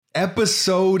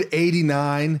Episode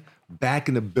 89, back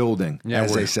in the building,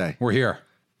 as they say. We're here.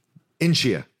 In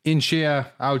cheer. In cheer,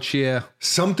 out cheer.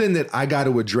 Something that I got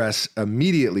to address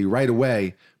immediately, right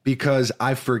away, because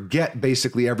I forget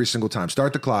basically every single time.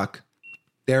 Start the clock.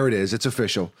 There it is. It's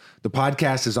official. The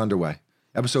podcast is underway.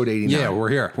 Episode 89. Yeah, we're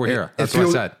here. We're here. That's what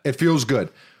I said. It feels good.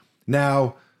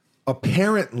 Now,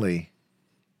 apparently,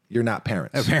 you're not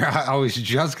parents. I was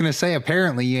just going to say,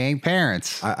 apparently, you ain't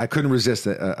parents. I couldn't resist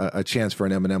a chance for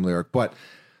an Eminem lyric. But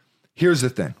here's the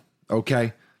thing,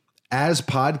 okay? As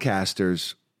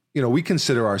podcasters, you know, we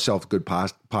consider ourselves good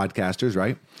podcasters,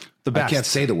 right? The best. I can't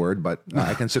say the word, but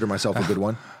I consider myself a good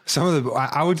one.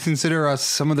 I would consider us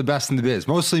some of the best in the biz.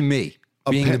 Mostly me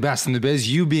being the best in the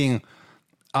biz. You being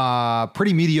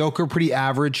pretty mediocre, pretty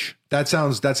average. That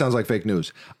sounds like fake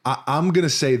news. I'm going to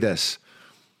say this.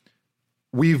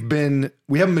 We haven't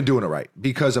been doing it right,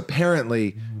 because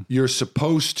apparently you're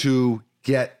supposed to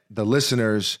get the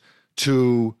listeners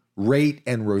to rate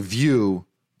and review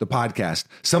the podcast,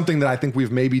 something that I think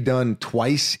we've maybe done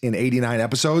twice in 89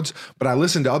 episodes, but I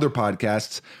listened to other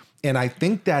podcasts and I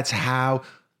think that's how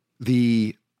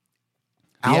the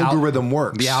algorithm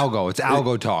works. The algo. It's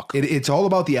algo talk. It's all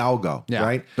about the algo,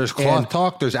 right? There's cloth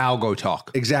talk. There's algo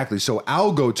talk. Exactly. So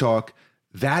algo talk,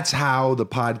 that's how the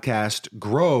podcast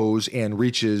grows and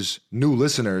reaches new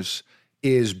listeners,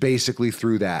 is basically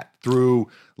through that, through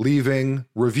leaving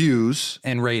reviews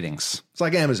and ratings. It's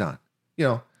like Amazon, you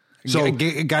know. So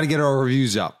got to get our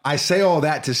reviews up. I say all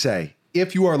that to say,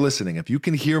 if you are listening, if you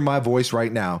can hear my voice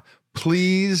right now,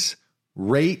 please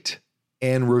rate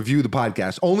and review the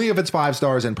podcast. Only if it's 5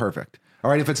 stars and perfect.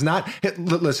 All right. If it's not,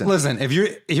 listen.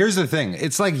 Here's the thing.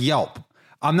 It's like Yelp.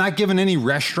 I'm not giving any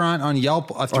restaurant on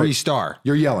Yelp a 3-star.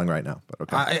 You're yelling right now, but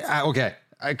okay. Okay.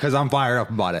 Because I'm fired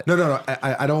up about it. No.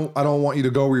 I don't want you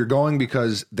to go where you're going,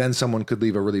 because then someone could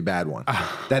leave a really bad one.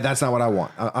 That's not what I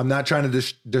want. I'm not trying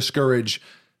to discourage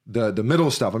the middle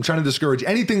stuff. I'm trying to discourage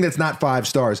anything that's not 5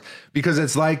 stars, because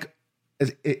it's like,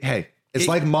 it's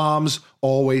like moms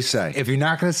always say. If you're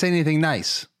not going to say anything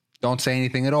nice, don't say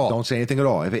anything at all. Don't say anything at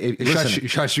all. Listen,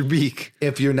 shut your beak.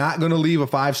 If you're not going to leave a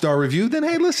 5-star review, then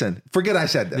hey, listen, forget I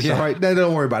said this. Yeah. All right, then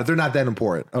don't worry about it. They're not that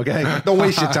important. Okay, don't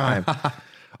waste your time.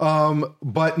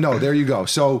 But no, there you go.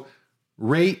 So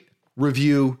rate,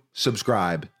 review,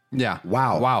 subscribe. Yeah.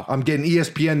 Wow. I'm getting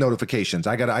ESPN notifications.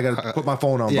 I gotta put my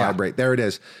phone on vibrate. There it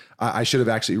is. I should have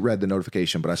actually read the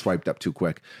notification, but I swiped up too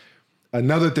quick.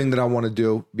 Another thing that I want to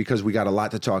do, because we got a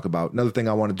lot to talk about. Another thing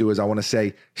I want to do is I want to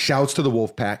say shouts to the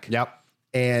Wolfpack. Yep.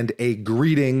 And a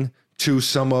greeting to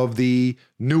some of the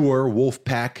newer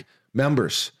Wolfpack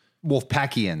members.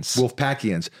 Wolfpackians.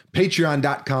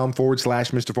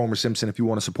 Patreon.com/Mr. Former Simpson if you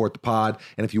want to support the pod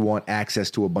and if you want access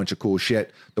to a bunch of cool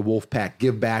shit. The Wolfpack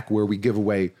Give Back, where we give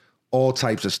away all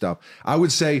types of stuff. I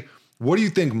would say, what do you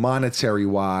think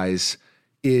monetary-wise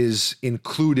is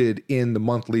included in the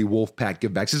monthly Wolfpack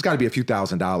Give Backs? It's got to be a few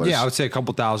 $1,000s. Yeah, I would say a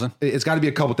couple thousand. It's got to be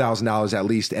a couple $1,000s at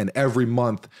least, and every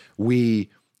month we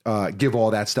give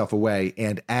all that stuff away.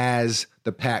 And as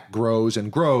the pack grows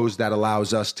and grows, that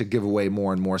allows us to give away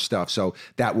more and more stuff. So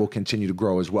that will continue to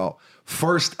grow as well.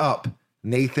 First up,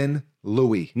 Nathan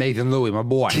Louie, my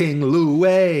boy. King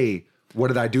Louie. What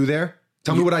did I do there?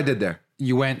 Tell me what I did there.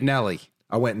 You went Nelly.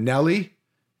 I went Nelly.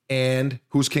 And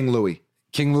who's King Louie?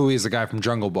 King Louie is the guy from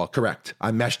Jungle Book. Correct.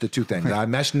 I meshed the two things. I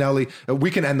meshed Nelly. We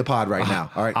can end the pod right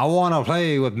now. All right. I want to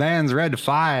play with man's red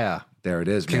fire. There it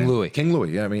is, King Louie. King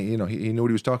Louie. Yeah, I mean, you know, he knew what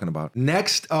he was talking about.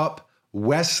 Next up,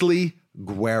 Wesley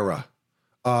Guerra,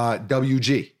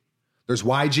 WG. There's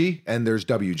YG and there's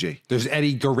WG. There's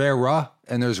Eddie Guerrera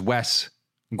and there's Wes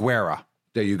Guerra.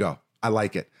 There you go. I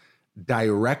like it.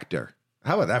 Director.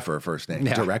 How about that for a first name?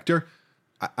 Yeah. Director.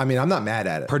 I mean, I'm not mad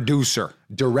at it. Producer.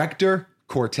 Director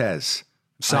Cortez.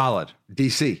 Solid.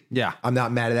 DC. Yeah. I'm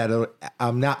not mad at it.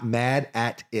 I'm not mad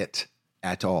at it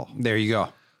at all. There you go.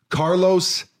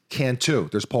 Carlos Cantu.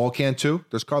 There's Paul Cantu.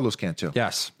 There's Carlos Cantu.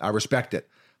 Yes. I respect it.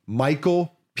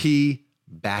 Michael P.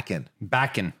 Backen.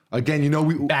 Again, you know,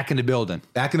 back in the building.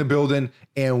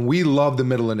 And we love the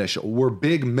middle initial. We're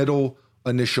big middle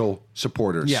initial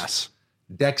supporters. Yes.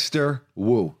 Dexter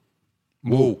Wu.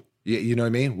 Yeah, you know what I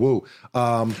mean? Woo.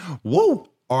 Woo.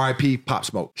 R.I.P. Pop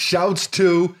Smoke. Shouts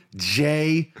to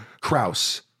Jay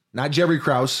Krause. Not Jerry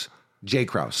Krause, Jay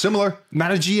Krause. Similar.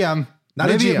 Not a GM.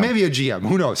 Maybe a GM.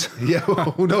 Who knows? Yeah,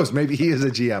 who knows? Maybe he is a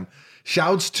GM.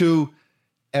 Shouts to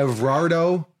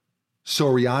Everardo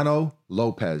Soriano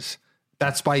Lopez.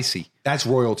 That's spicy. That's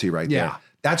royalty right there.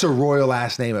 That's a royal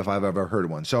last name if I've ever heard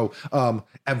one. So, I'm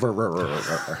like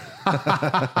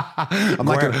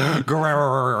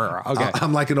okay.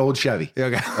 I'm like an old Chevy.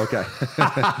 Okay. Okay.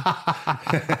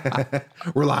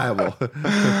 Reliable.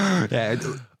 Yeah.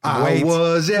 I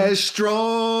was as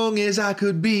strong as I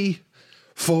could be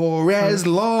for as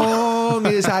long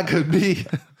as I could be.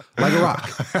 Like a rock.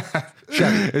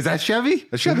 Chevy. Is that Chevy?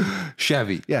 That's Chevy.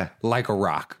 Chevy. Yeah. Like a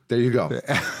rock. There you go.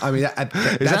 I mean,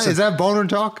 Is that boner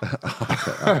talk?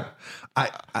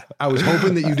 I was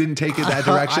hoping that you didn't take it that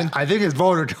direction. I think it's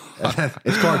boner talk.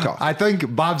 It's car talk. I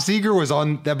think Bob Seger was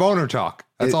on that boner talk.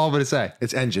 That's all I'm going to say.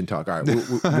 It's engine talk. All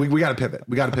right. We got to pivot.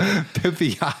 We got to pivot.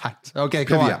 Pivot. Okay,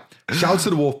 come on. Shouts to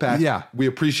the Wolfpack. Yeah. We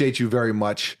appreciate you very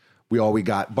much. We all we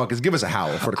got. Buckets, give us a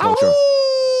howl for the culture.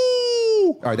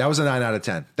 Ow! All right. That was a 9 out of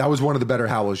 10. That was one of the better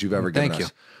howls you've ever given us. Thank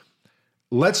you.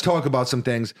 Let's talk about some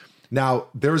things. Now,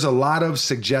 there's a lot of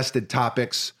suggested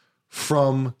topics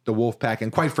from the Wolfpack.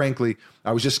 And quite frankly,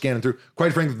 I was just scanning through.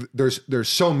 Quite frankly, there's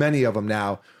so many of them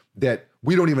now that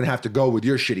we don't even have to go with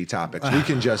your shitty topics. We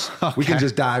can just we can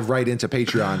just dive right into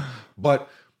Patreon. But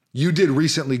you did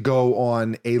recently go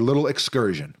on a little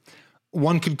excursion.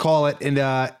 One could call it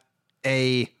not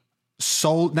a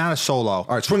solo. All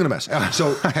right, swing and a miss.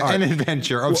 So an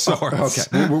adventure of sorts.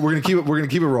 Okay, we're gonna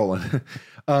keep it rolling.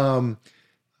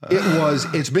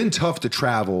 It's been tough to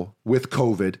travel with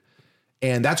COVID.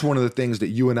 And that's one of the things that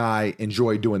you and I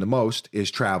enjoy doing the most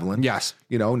is traveling. Yes.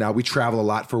 You know, now we travel a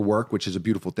lot for work, which is a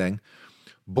beautiful thing.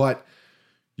 But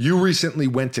you recently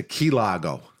went to Key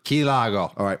Largo. Key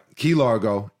Largo. All right. Key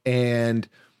Largo. And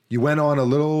you went on a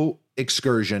little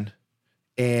excursion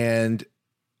and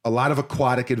a lot of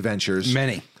aquatic adventures.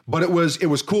 Many. But it was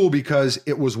cool because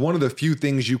it was one of the few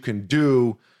things you can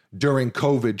do during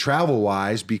COVID travel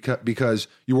wise because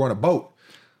you were on a boat.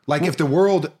 Like if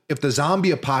the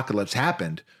zombie apocalypse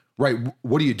happened, right,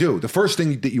 what do? The first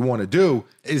thing that you want to do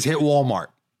is hit Walmart.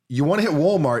 You want to hit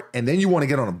Walmart and then you want to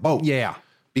get on a boat. Yeah.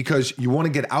 Because you want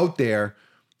to get out there.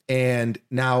 And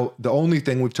now the only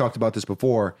thing we've talked about this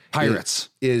before. Pirates.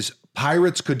 Is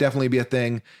pirates could definitely be a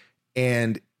thing.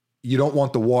 And you don't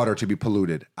want the water to be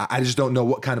polluted. I just don't know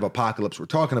what kind of apocalypse we're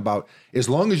talking about. As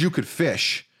long as you could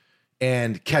fish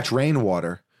and catch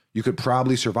rainwater, you could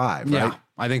probably survive, right? Yeah,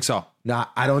 I think so. Now,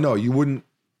 I don't know. You wouldn't,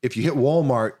 if you hit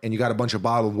Walmart and you got a bunch of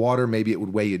bottled water, maybe it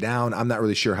would weigh you down. I'm not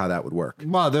really sure how that would work.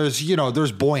 Well, there's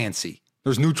buoyancy.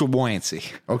 There's neutral buoyancy.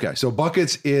 Okay. So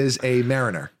Buckets is a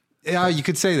mariner. Yeah, you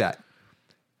could say that.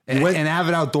 An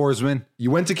avid outdoorsman. You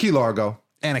went to Key Largo.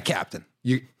 And a captain.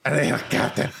 A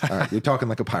captain. All right. You're talking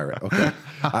like a pirate. Okay.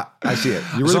 I see it.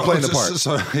 You're really playing the part.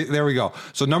 So there we go.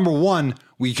 So number one,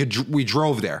 we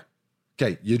drove there.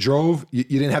 Okay, you drove. You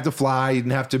didn't have to fly. You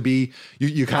didn't have to be.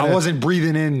 You kind of. I wasn't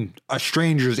breathing in a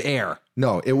stranger's air.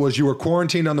 No, it was you were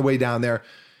quarantined on the way down there.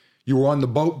 You were on the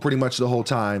boat pretty much the whole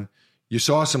time. You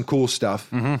saw some cool stuff.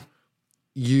 Mm-hmm.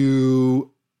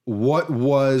 What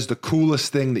was the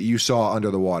coolest thing that you saw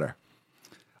under the water?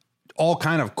 All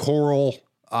kind of coral,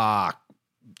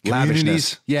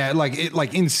 lavishness. Yeah,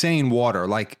 like insane water.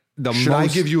 Like Should I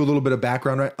give you a little bit of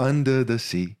background? Right, under the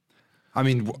sea. I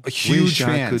mean, huge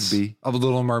fans of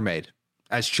Little Mermaid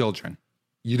as children.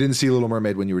 You didn't see Little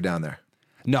Mermaid when you were down there?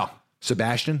 No.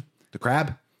 Sebastian, the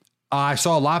crab? I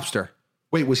saw a lobster.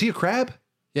 Wait, was he a crab?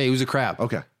 Yeah, he was a crab.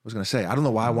 Okay. I was going to say, I don't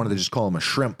know why I wanted to just call him a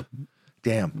shrimp.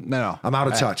 Damn. No. I'm out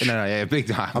of touch. No, yeah, big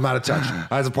time. I'm out of touch.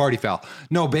 As a party foul.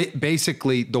 No,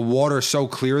 basically, the water is so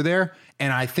clear there.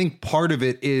 And I think part of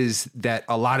it is that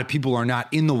a lot of people are not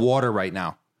in the water right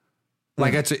now.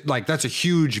 Like that's a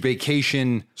huge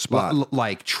vacation spot,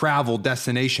 like travel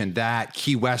destination, that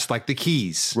Key West, like the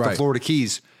Keys, right. The Florida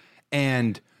Keys.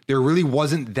 And there really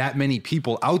wasn't that many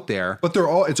people out there. But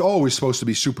it's always supposed to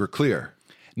be super clear.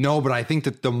 No, but I think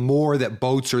that the more that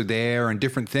boats are there and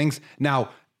different things.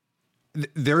 Now,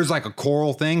 there's like a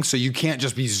coral thing. So you can't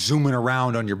just be zooming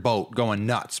around on your boat going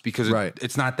nuts because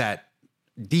it's not that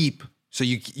deep. So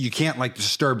you can't like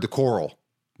disturb the coral.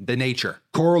 The nature.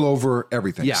 Coral over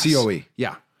everything. Yes. COE.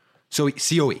 Yeah. So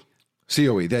COE.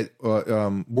 COE.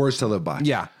 That words to live by.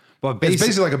 Yeah. But it's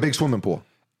basically like a big swimming pool.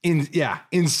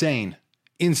 Insane.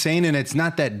 And it's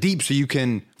not that deep. So you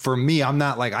can, for me, I'm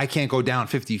not like, I can't go down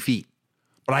 50 feet,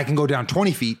 but I can go down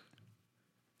 20 feet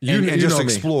and just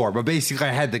explore. But basically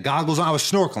I had the goggles on. I was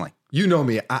snorkeling. You know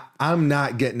me. I'm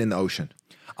not getting in the ocean.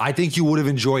 I think you would have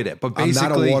enjoyed it. But basically,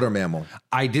 I'm not a water mammal.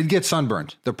 I did get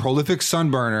sunburned. The prolific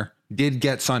sunburner did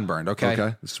get sunburned. Okay.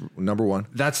 That's number one.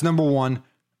 That's number one.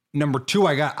 Number two,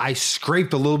 I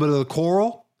scraped a little bit of the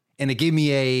coral and it gave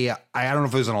me I don't know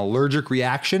if it was an allergic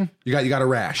reaction. You got a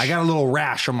rash. I got a little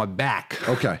rash on my back.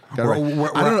 Okay. I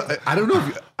don't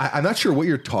know. I'm not sure what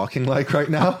you're talking like right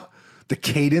now. the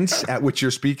cadence at which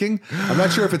you're speaking. I'm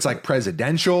not sure if it's like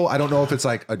presidential. I don't know if it's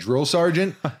like a drill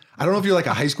sergeant. I don't know if you're like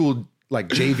a high school like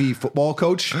JV football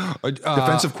coach,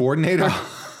 defensive coordinator.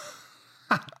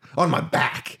 On my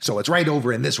back. So it's right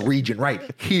over in this region right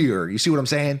here. You see what I'm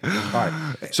saying? All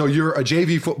right. So you're a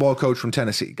JV football coach from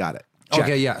Tennessee. Got it. Check.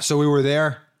 Okay, yeah. So we were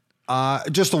there.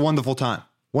 Just a wonderful time.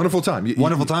 Wonderful time.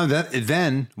 Wonderful time.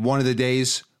 Then one of the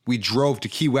days we drove to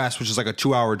Key West, which is like a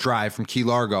 2-hour drive from Key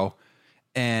Largo,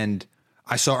 and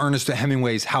I saw Ernest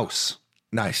Hemingway's house.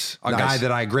 Nice. A guy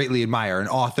that I greatly admire, an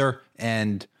author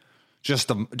and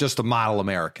just a model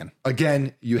American.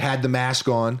 Again, you had the mask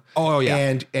on. Oh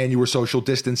yeah, and you were social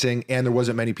distancing, and there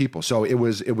wasn't many people, so it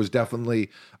was definitely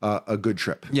a good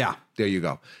trip. Yeah, there you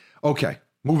go. Okay,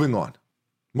 moving on.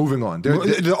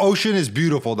 The ocean is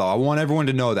beautiful, though. I want everyone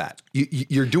to know that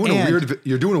you're doing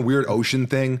a weird ocean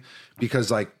thing because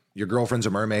like your girlfriend's a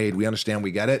mermaid. We understand,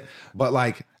 we get it, but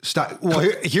like stop. Well,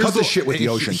 cut the shit with the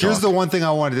ocean. Here's the one thing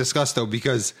I want to discuss, though,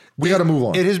 because we got to move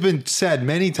on. It has been said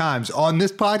many times on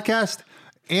this podcast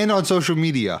and on social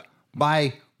media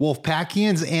by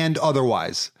Wolfpackians and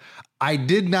otherwise. I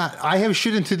have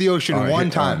shit into the ocean one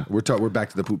time. We're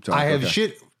back to the poop talk. I have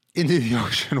shit into the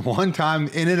ocean one time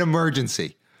in an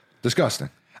emergency. Disgusting.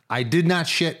 I did not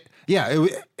shit. Yeah,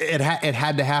 it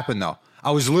had to happen, though. I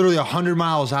was literally 100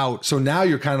 miles out. So now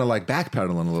you're kind of like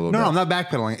backpedaling a little bit. No, I'm not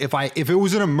backpedaling. If it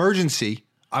was an emergency,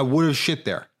 I would have shit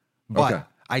there. But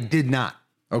I did not.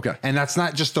 Okay. And that's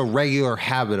not just a regular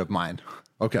habit of mine.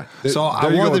 Okay. So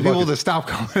I want the people to stop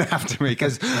coming after me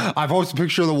because I posted a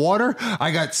picture of the water.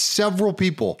 I got several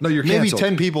people. No, you're canceled.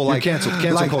 Maybe 10 people you're canceled.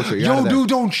 Cancel like, culture. Yo, dude,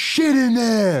 don't shit in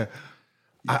there.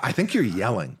 I think you're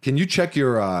yelling. Can you check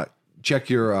your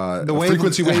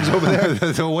frequency waves over there?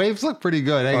 The waves look pretty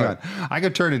good. Hang on. I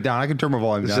can turn it down. I can turn my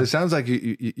volume down. It sounds like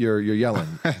you're yelling.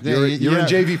 You're in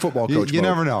JV football coach You mode.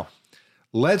 never know.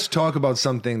 Let's talk about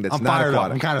something that's not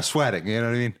aquatic. I'm kind of sweating. You know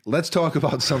what I mean? Let's talk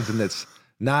about something that's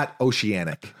not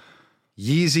oceanic.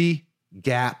 Yeezy,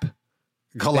 Gap,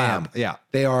 collab. Bam. Yeah.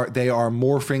 They are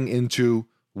morphing into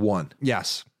one.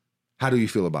 Yes. How do you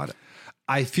feel about it?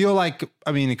 I feel like,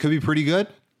 it could be pretty good.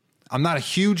 I'm not a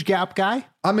huge Gap guy.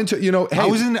 I'm into, hey, I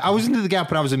was into the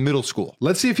Gap when I was in middle school.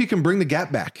 Let's see if you can bring the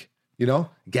Gap back.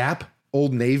 Gap,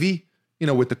 Old Navy,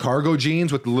 with the cargo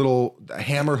jeans with the little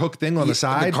hammer hook thing on the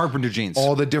side. The carpenter jeans.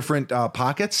 All the different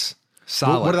pockets.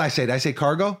 Solid. What did I say? Did I say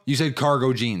cargo? You said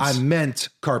cargo jeans. I meant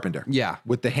carpenter. Yeah.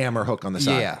 With the hammer hook on the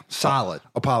side. Yeah. Solid.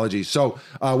 Apologies. So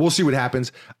we'll see what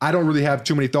happens. I don't really have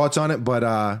too many thoughts on it, but,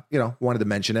 wanted to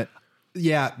mention it.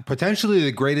 Yeah. Potentially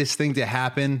the greatest thing to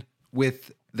happen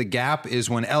with the Gap is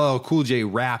when LL Cool J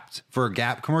rapped for a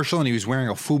Gap commercial and he was wearing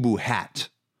a FUBU hat.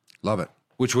 Love it.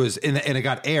 Which was, and it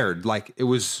got aired. Like, it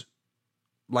was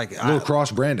like a little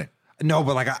cross branding. No,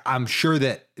 but like, I'm sure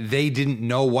that they didn't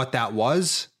know what that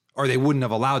was, or they wouldn't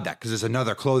have allowed that because it's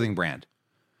another clothing brand.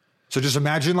 So just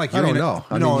imagine like, I don't know.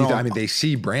 I mean, they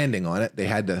see branding on it. They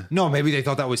had to. No, maybe they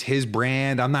thought that was his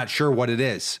brand. I'm not sure what it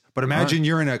is, but imagine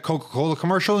you're in a Coca-Cola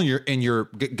commercial and you're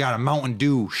got a Mountain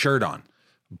Dew shirt on.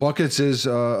 Buckets is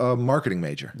a marketing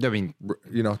major. I mean,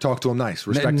 talk to him nice.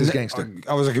 Respect his gangster.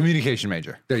 I was a communication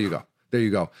major. There you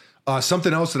go.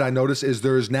 Something else that I noticed is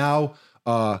there's now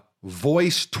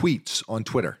voice tweets on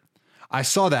Twitter. I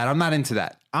saw that. I'm not into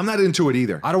that. I'm not into it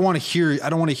either. I don't want to hear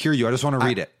you. I just want to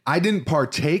read it. I didn't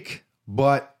partake,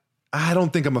 but I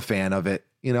don't think I'm a fan of it.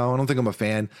 I don't think I'm a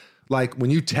fan. Like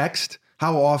when you text,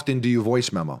 how often do you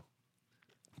voice memo?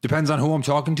 Depends on who I'm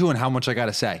talking to and how much I got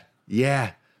to say.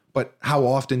 Yeah. But how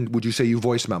often would you say you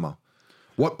voice memo?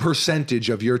 What percentage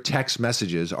of your text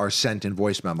messages are sent in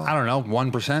voice memo? I don't know,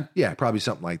 1%? Yeah, probably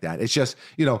something like that. It's just,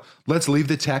 let's leave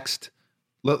the text.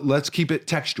 Let's keep it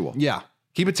textual. Yeah.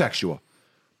 Keep it textual.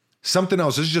 Something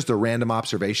else, this is just a random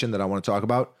observation that I want to talk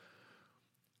about.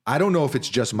 I don't know if it's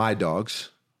just my dogs.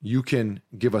 You can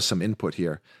give us some input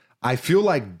here. I feel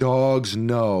like dogs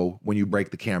know when you break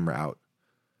the camera out.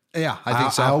 Yeah, I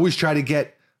think so. I always try to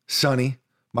get Sonny,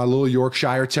 my little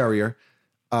Yorkshire Terrier.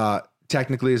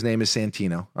 Technically, his name is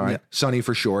Santino. All right. Yeah. Sonny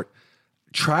for short.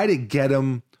 Try to get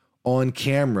him on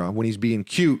camera when he's being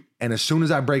cute. And as soon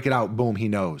as I break it out, boom, he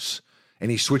knows. And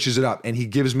he switches it up. And he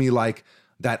gives me like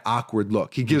that awkward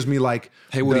look. He gives me like,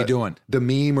 hey, what are you doing? The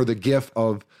meme or the gif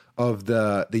of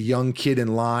the young kid in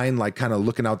line, like kind of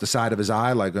looking out the side of his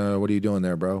eye, like, what are you doing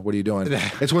there, bro? What are you doing?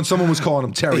 It's when someone was calling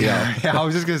him Terrio. Yeah, I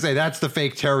was just going to say, that's the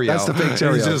fake Terrio. That's the fake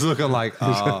Terrio. He's just looking like,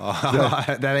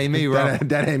 that ain't me, bro.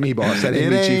 That ain't me, boss. That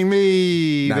ain't ain't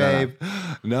me, Chief. babe.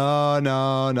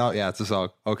 No. Yeah, it's a song.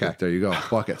 Okay. There you go.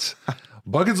 Buckets.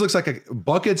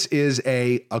 Buckets is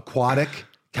a aquatic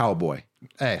cowboy.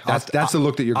 Hey, that's the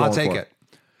look that you're going for. I'll take it.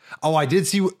 Oh, I did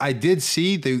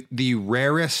see the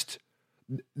rarest,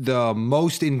 the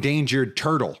most endangered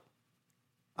turtle.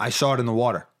 I saw it in the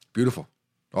water. Beautiful.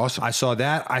 Awesome. I saw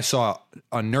that. I saw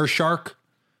a nurse shark.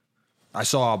 I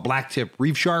saw a blacktip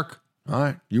reef shark. All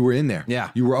right. You were in there.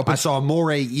 Yeah. You were up. I saw a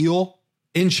moray eel.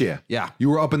 Inshare. Yeah. You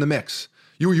were up in the mix.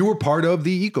 You were part of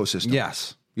the ecosystem.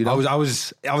 Yes. You know? I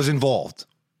was involved.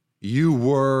 You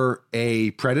were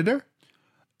a predator?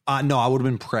 No, I would have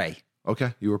been prey.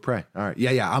 Okay. You were prey. All right.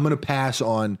 Yeah. I'm going to pass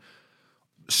on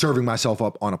serving myself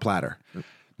up on a platter.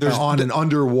 On an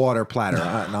underwater platter.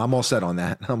 No, I'm all set on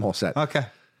that. I'm all set. Okay.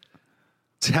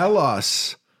 Tell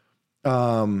us.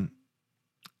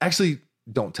 Actually,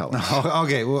 don't tell us.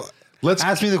 Okay. Well, let's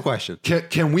ask me the question.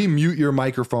 Can we mute your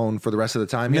microphone for the rest of the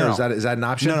time here? No. Is that an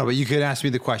option? No, but you could ask me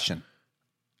the question.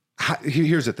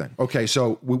 Here's the thing. Okay,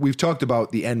 so we've talked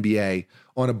about the NBA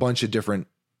on a bunch of different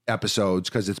episodes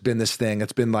because it's been this thing.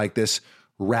 It's been like this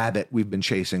rabbit we've been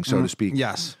chasing, so to speak.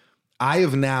 Yes. I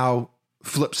have now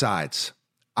flipped sides.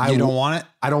 You don't want it?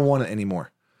 I don't want it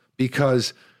anymore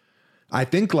because I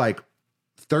think like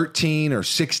 13 or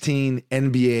 16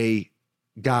 NBA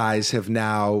guys have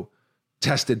now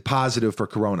tested positive for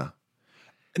Corona.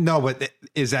 No, but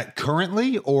is that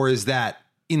currently or is that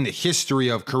in the history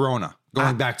of Corona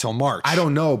going back till March? I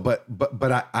don't know, but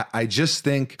I just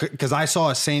think because I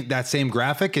saw that same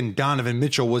graphic and Donovan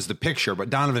Mitchell was the picture, but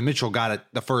Donovan Mitchell got it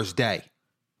the first day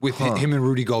with him and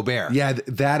Rudy Gobert. Yeah,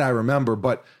 that I remember.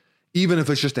 But even if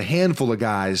it's just a handful of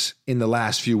guys in the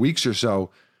last few weeks or so,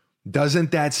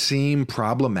 doesn't that seem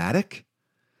problematic?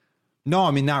 No,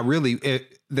 I mean, not really.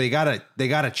 They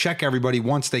gotta check everybody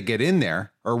once they get in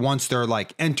there or once they're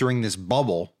like entering this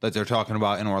bubble that they're talking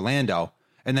about in Orlando.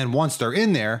 And then once they're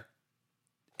in there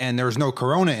and there's no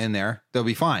Corona in there, they'll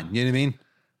be fine. You know what I mean?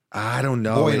 I don't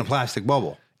know. Boy in a plastic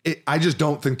bubble. I just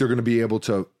don't think they're going to be able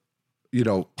to,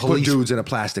 put dudes in a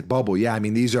plastic bubble. Yeah. I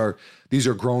mean, these are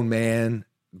grown man.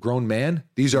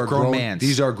 These are grown mans.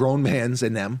 These are grown mans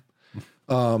in them.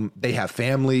 They have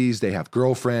families, they have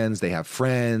girlfriends, they have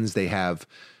friends, they have,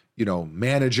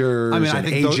 managers and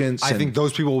agents. I think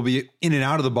those people will be in and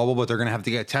out of the bubble, but they're going to have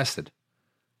to get tested.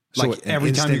 So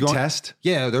every time you go test?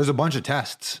 Yeah, there's a bunch of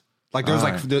tests. Like there's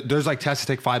tests that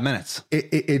take 5 minutes.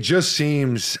 It just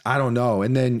seems, I don't know.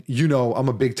 And then, I'm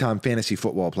a big time fantasy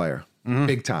football player. Mm-hmm.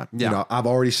 Big time. Yeah. I've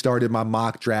already started my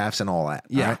mock drafts and all that.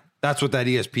 Yeah. All right? That's what that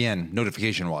ESPN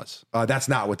notification was. That's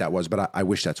not what that was, but I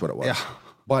wish that's what it was. Yeah.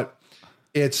 But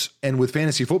and with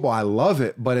fantasy football, I love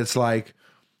it, but it's like,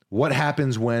 what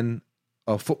happens when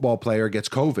a football player gets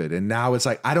COVID? And now it's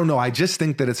like, I don't know. I just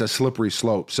think that it's a slippery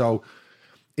slope. So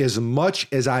as much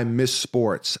as I miss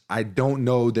sports, I don't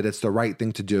know that it's the right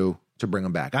thing to do to bring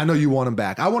them back. I know you want them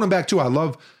back. I want them back too. I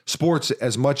love sports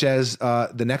as much as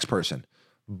the next person,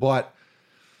 but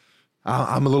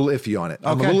I'm a little iffy on it.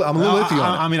 I'm a little iffy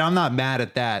on it. I mean, I'm not mad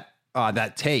at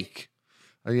that take.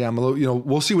 Yeah, I'm a little.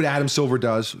 We'll see what Adam Silver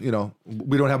does. We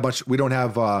don't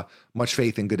have much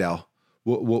faith in Goodell.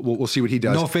 We'll see what he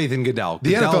does. No faith in Goodell.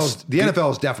 The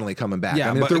NFL is definitely coming back. Yeah,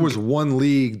 I mean, if there was one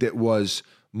league that was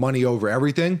money over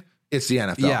everything, it's the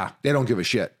NFL. Yeah, they don't give a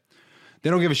shit. They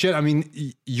don't give a shit. I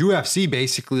mean, UFC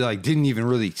basically didn't even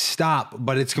really stop,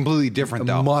 but it's completely different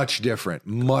though. Much different.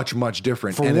 Much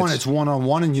different. For one, it's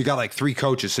one-on-one, and you got like 3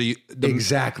 coaches. So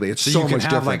exactly, it's so you can much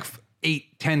have different. like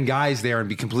 8-10 guys there and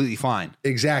be completely fine.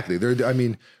 Exactly. I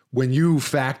mean, when you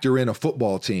factor in a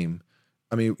football team,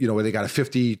 I mean, where they got a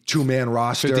 52-man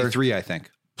roster, 53, I think,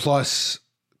 plus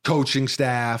coaching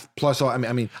staff, plus all. I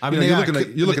mean,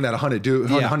 you're looking at 100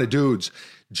 dudes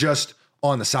just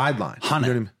on the sideline.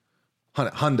 100.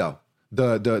 Hundo,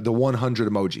 the 100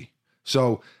 emoji.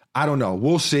 So I don't know.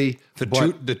 We'll see.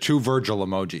 The two Virgil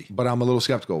emoji. But I'm a little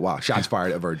skeptical. Wow, shots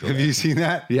fired at Virgil. Have you seen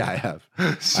that? Yeah, I have.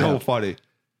 So funny.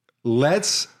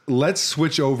 Let's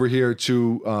switch over here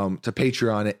to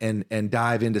Patreon and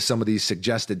dive into some of these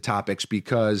suggested topics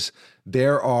because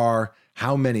there are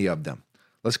how many of them?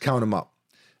 Let's count them up.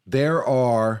 There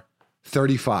are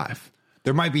 35.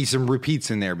 There might be some repeats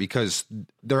in there because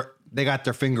they got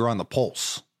their finger on the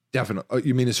pulse. Definitely.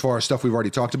 You mean as far as stuff we've already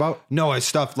talked about? No, it's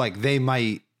stuff like they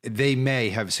may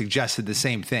have suggested the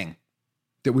same thing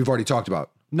that we've already talked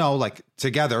about. No, like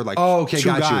together, like two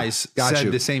guys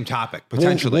said the same topic,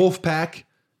 potentially. Wolfpack,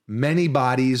 many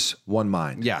bodies, one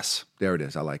mind. Yes. There it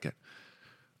is. I like it.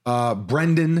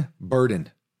 Brendan Burden.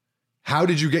 How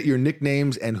did you get your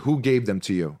nicknames and who gave them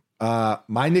to you?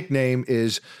 My nickname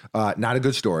is not a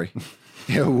good story.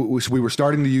 We were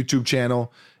starting the YouTube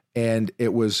channel and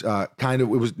it was it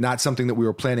was not something that we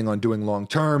were planning on doing long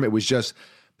term. It was just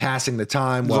passing the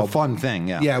time. It was a fun thing,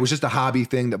 yeah. Yeah, it was just a hobby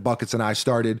thing that Buckets and I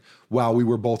started while we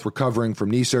were both recovering from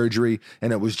knee surgery.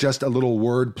 And it was just a little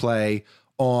wordplay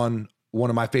on one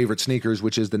of my favorite sneakers,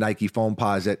 which is the Nike Foam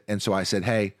Posit. And so I said,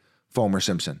 hey, Foamer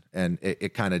Simpson. And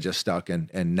it kind of just stuck.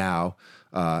 And now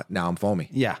I'm foamy.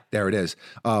 Yeah. There it is.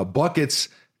 Buckets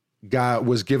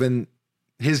was given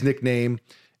his nickname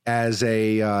as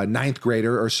a ninth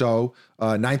grader or so,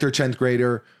 ninth or 10th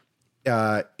grader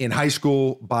in high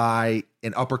school by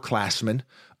an upperclassman,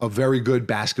 a very good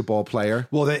basketball player.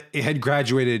 Well, it had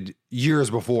graduated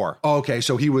years before. Oh, okay,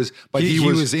 so he was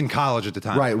in college at the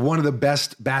time. Right, one of the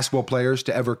best basketball players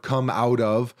to ever come out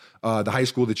of the high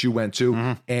school that you went to.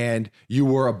 Mm-hmm. And you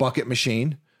were a bucket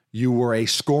machine. You were a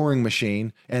scoring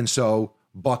machine. And so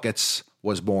Buckets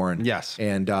was born. Yes.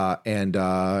 And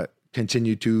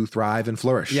continued to thrive and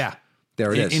flourish. Yeah.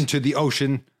 There it is. Into the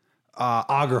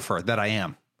oceanographer that I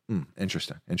am.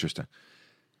 Interesting.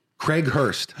 Craig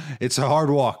Hurst. It's a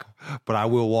hard walk, but I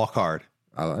will walk hard.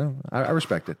 I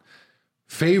respect it.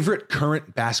 Favorite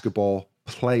current basketball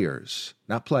players,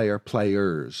 not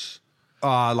players.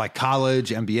 Like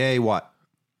college, NBA, what?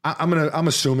 I'm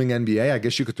assuming NBA. I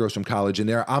guess you could throw some college in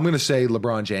there. I'm going to say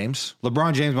LeBron James.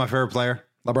 LeBron James, my favorite player.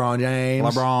 LeBron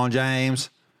James.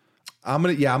 I'm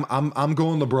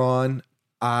going LeBron.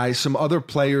 Some other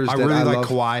players I really like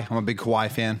Kawhi. I'm a big Kawhi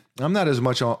fan. I'm not as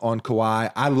much on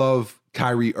Kawhi. I love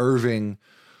Kyrie Irving.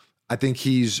 I think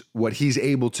what he's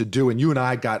able to do. And you and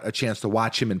I got a chance to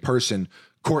watch him in person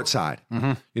courtside.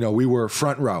 Mm-hmm. You know, we were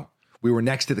front row. We were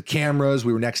next to the cameras.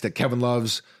 We were next to Kevin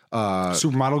Love's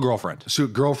supermodel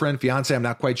girlfriend, fiance. I'm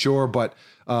not quite sure, but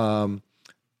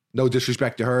no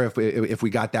disrespect to her if we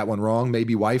got that one wrong.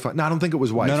 Maybe wife. No, I don't think it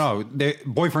was wife. No,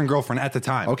 boyfriend, girlfriend at the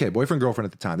time. Okay, boyfriend, girlfriend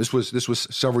at the time. This was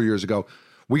several years ago.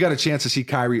 We got a chance to see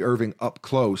Kyrie Irving up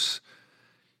close.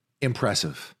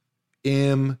 Impressive.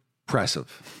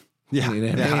 Yeah, you know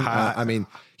what I mean? I mean,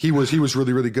 he was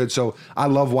really, really good. So I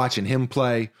love watching him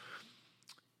play.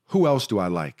 Who else do I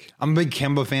like? I'm a big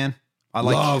Kemba fan.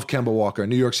 Love Kemba Walker,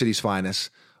 New York City's finest.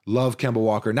 Love Kemba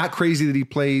Walker. Not crazy that he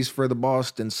plays for the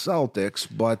Boston Celtics,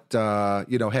 but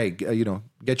hey,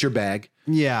 get your bag.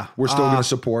 Yeah, we're still going to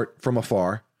support from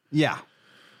afar. Yeah,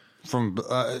 from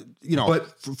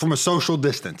from a social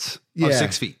distance of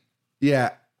 6 feet.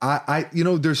 Yeah, I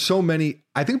there's so many.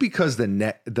 I think because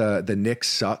the Knicks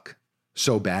suck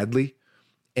so badly,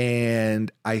 and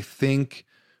I think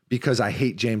because I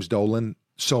hate James Dolan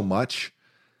so much.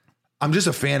 I'm just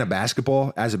a fan of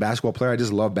basketball. As a basketball player, I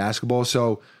just love basketball.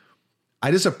 So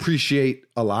I just appreciate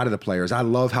a lot of the players. I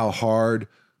love how hard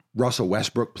Russell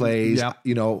Westbrook plays. Yeah.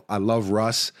 I love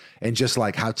Russ and just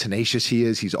like how tenacious he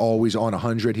is. He's always on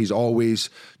 100. He's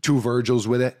always two Virgils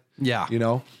with it. Yeah.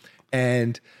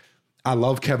 And I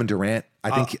love Kevin Durant.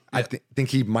 I think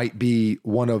he might be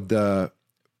one of the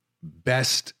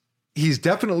best. He's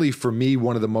definitely, for me,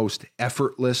 one of the most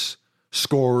effortless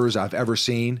scorers I've ever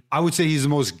seen. I would say he's the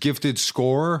most gifted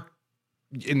scorer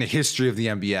in the history of the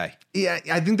NBA. Yeah,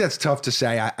 I think that's tough to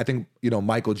say. I think,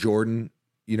 Michael Jordan,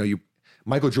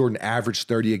 Michael Jordan averaged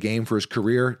 30 a game for his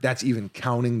career. That's even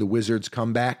counting the Wizards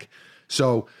comeback.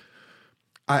 So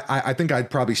I think I'd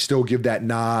probably still give that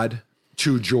nod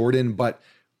to Jordan, but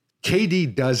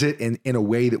KD does it in a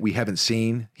way that we haven't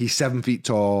seen. He's 7 feet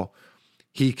tall.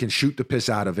 He can shoot the piss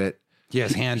out of it. He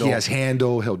has handle. He has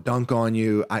handle. He'll dunk on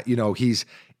you.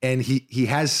 He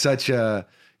has such a,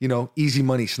 easy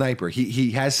money sniper.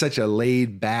 He has such a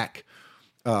laid back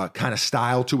kind of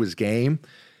style to his game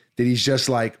that he's just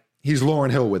like, he's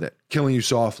Lauryn Hill with it, killing you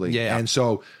softly. Yeah. And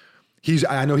so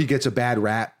I know he gets a bad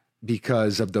rap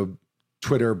because of the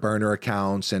Twitter burner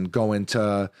accounts and going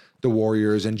to the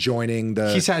Warriors and joining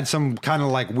the. He's had some kind of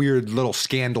like weird little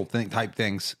scandal type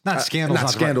things. Not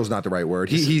scandals. Not the right word.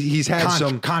 He's had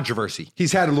some controversy.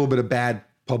 He's had a little bit of bad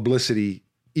publicity,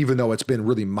 even though it's been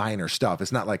really minor stuff.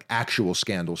 It's not like actual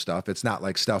scandal stuff. It's not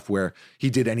like stuff where he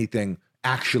did anything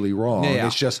actually wrong. Yeah.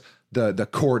 It's just the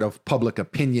court of public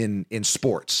opinion in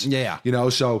sports. Yeah.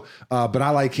 So, but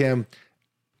I like him.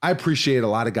 I appreciate a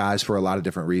lot of guys for a lot of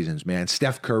different reasons, man.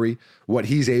 Steph Curry, what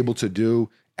he's able to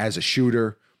do as a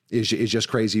shooter is just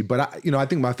crazy. But I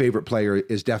think my favorite player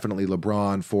is definitely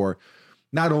LeBron for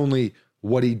not only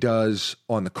what he does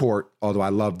on the court, although I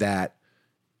love that.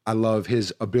 I love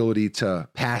his ability to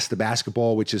pass the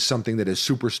basketball, which is something that as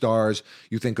superstars,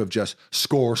 you think of just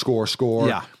score.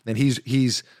 Yeah. And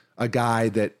he's a guy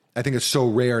that I think it's so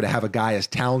rare to have a guy as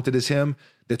talented as him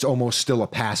that's almost still a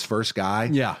pass first guy.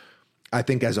 Yeah. I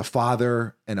think as a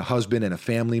father and a husband and a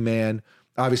family man,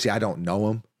 obviously I don't know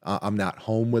him. I'm not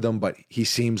home with him, but he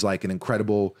seems like an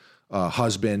incredible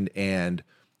husband and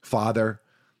father.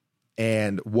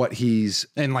 and what he's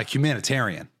and like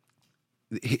humanitarian,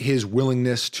 his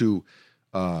willingness to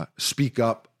speak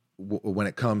up when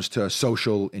it comes to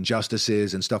social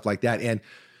injustices and stuff like that. And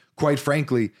quite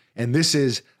frankly, and this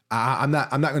is, I'm not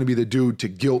going to be the dude to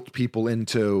guilt people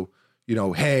into,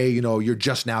 hey, you're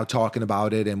just now talking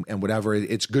about it and whatever.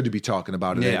 It's good to be talking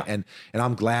about it. Yeah. And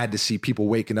I'm glad to see people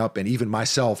waking up. And even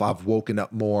myself, I've woken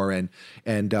up more and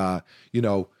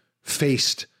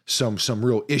faced some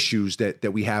real issues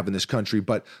that we have in this country.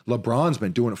 But LeBron's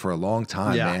been doing it for a long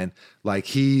time, man. Like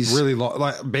he's really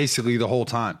like basically the whole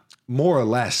time. More or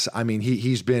less. I mean,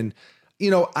 he's been,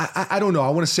 I don't know. I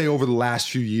want to say over the last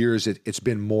few years, it's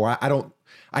been more.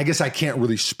 I guess I can't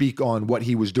really speak on what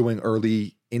he was doing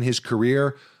early in his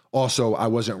career. Also, I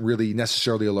wasn't really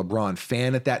necessarily a LeBron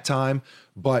fan at that time,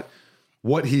 but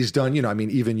what he's done,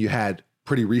 even you had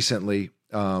pretty recently,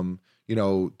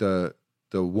 the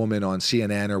woman on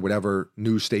CNN or whatever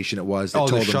news station it was that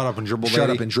told him, shut up and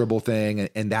dribble thing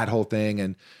and that whole thing.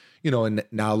 And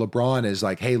now LeBron is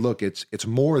like, hey, look, it's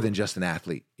more than just an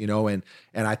athlete, and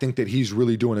I think that he's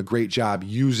really doing a great job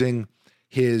using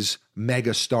his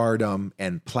mega stardom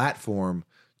and platform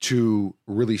to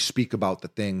really speak about the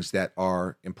things that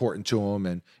are important to him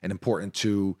and important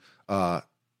to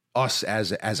us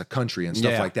as a country and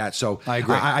stuff like that. So I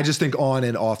agree. I just think on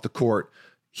and off the court,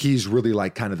 he's really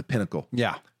like kind of the pinnacle.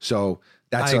 Yeah. So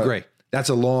I agree. That's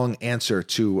a long answer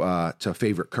to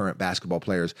favorite current basketball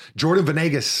players. Jordan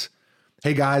Venegas.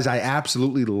 Hey guys, I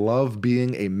absolutely love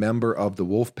being a member of the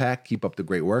Wolfpack. Keep up the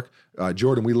great work.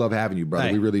 Jordan, we love having you, brother.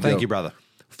 Hey, we really do. Thank you, brother.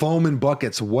 Foam and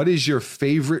Buckets, what is your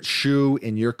favorite shoe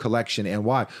in your collection and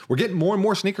why? We're getting more and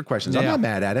more sneaker questions. I'm not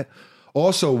mad at it.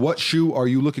 Also, what shoe are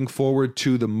you looking forward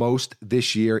to the most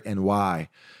this year and why?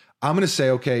 I'm going to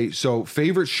say, okay, so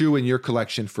favorite shoe in your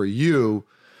collection for you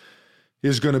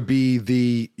is going to be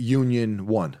the Union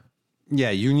 1. Yeah,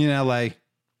 Union LA,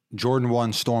 Jordan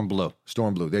 1, Storm Blue.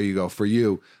 Storm Blue, there you go, for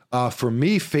you. For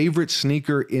me, favorite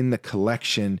sneaker in the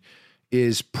collection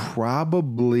is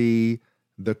probably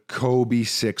the Kobe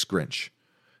 6 Grinch.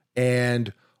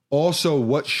 And also,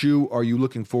 what shoe are you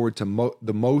looking forward to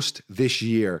the most this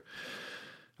year?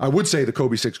 I would say the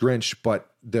Kobe 6 Grinch,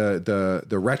 but the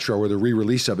retro or the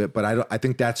re-release of it, but I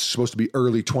think that's supposed to be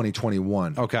early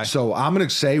 2021. Okay. So I'm going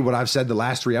to say what I've said the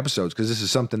last 3 episodes, because this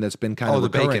is something that's been kind of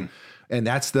recurring. The Bacon. And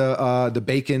that's the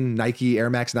Bacon Nike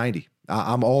Air Max 90.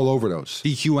 I'm all over those.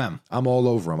 BQM. I'm all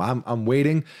over them. I'm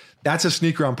waiting. That's a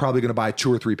sneaker I'm probably going to buy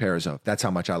 2 or 3 pairs of. That's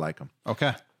how much I like them.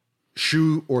 Okay.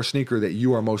 Shoe or sneaker that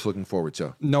you are most looking forward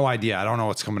to? No idea. I don't know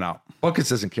what's coming out. Buckets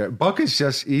doesn't care.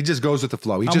 Buckets he just goes with the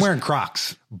flow. I'm wearing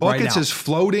Crocs. Buckets right is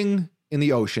floating in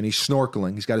the ocean. He's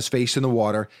snorkeling. He's got his face in the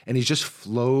water, and he's just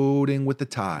floating with the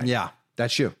tide. Yeah.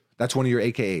 That's you. That's one of your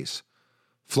AKAs.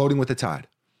 Floating with the tide.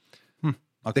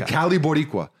 Okay. The Cali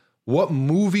Boricua. What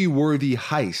movie-worthy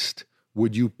heist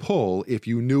would you pull if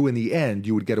you knew in the end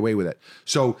you would get away with it?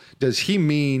 So does he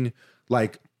mean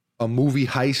like a movie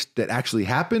heist that actually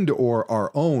happened or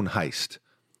our own heist?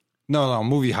 No,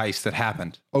 movie heist that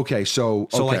happened. Okay, so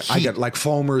like I get like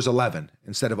Foamer's 11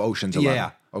 instead of Ocean's 11.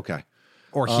 Yeah. Okay.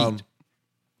 Or Heat.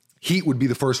 Heat would be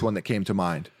the first one that came to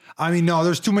mind. I mean, no,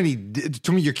 there's too many.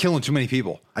 You're killing too many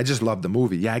people. I just love the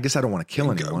movie. Yeah, I guess I don't want to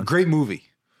kill anyone. Great movie.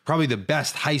 Probably the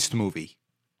best heist movie.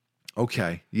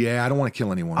 Okay. Yeah, I don't want to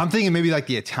kill anyone. I'm thinking maybe like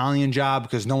the Italian Job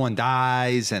because no one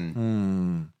dies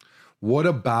and. What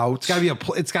about?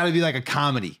 It's got to be like a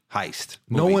comedy heist.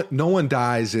 Movie. No one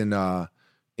dies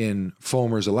in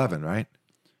Foamer's 11, right?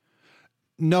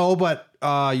 No, but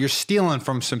you're stealing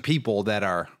from some people that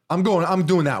are. I'm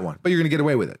doing that one, but you're going to get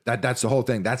away with it. That's the whole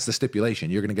thing. That's the stipulation.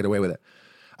 You're going to get away with it.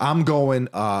 I'm going.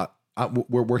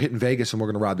 We're hitting Vegas and we're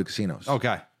going to rob the casinos.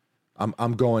 Okay.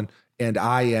 I'm going, and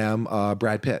I am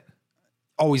Brad Pitt.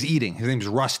 Oh, he's eating. His name's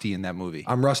Rusty in that movie.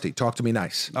 I'm Rusty. Talk to me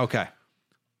nice. Okay.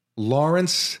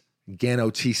 Lawrence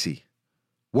Ganotisi.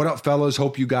 What up, fellas?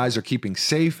 Hope you guys are keeping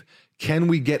safe. Can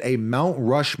we get a Mount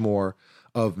Rushmore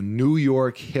of New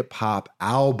York hip hop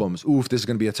albums? Oof, this is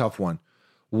going to be a tough one.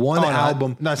 One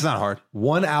album. No, it's not hard.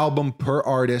 One album per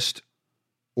artist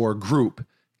or group.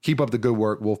 Keep up the good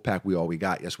work. Wolfpack, we all we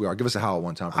got. Yes, we are. Give us a howl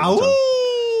one time.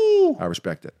 I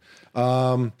respect it.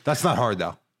 That's not hard,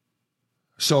 though.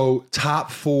 So, top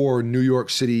 4 New York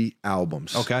City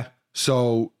albums. Okay.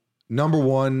 So, number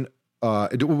 1,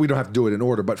 we don't have to do it in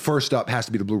order, but first up has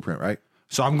to be the Blueprint, right?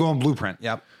 So, I'm going Blueprint.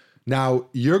 Yep. Now,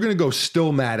 you're going to go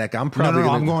Stillmatic. I'm probably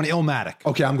I'm going Illmatic.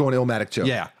 Okay, I'm going Illmatic too.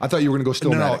 Yeah. I thought you were going to go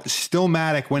Stillmatic. No,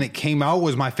 Stillmatic, when it came out,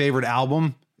 was my favorite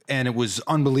album, and it was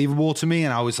unbelievable to me,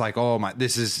 and I was like, oh, my,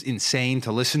 this is insane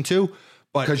to listen to.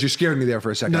 Because you scared me there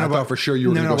for a second. I thought for sure you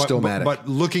were going to go Stillmatic. But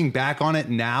looking back on it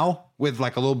now with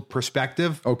like a little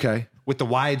perspective, okay, with the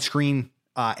widescreen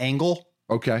angle,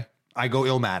 okay, I go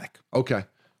Illmatic. Okay,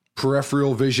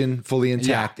 peripheral vision fully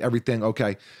intact, everything.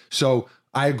 Okay, so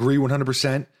I agree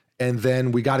 100%. And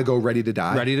then we got to go Ready to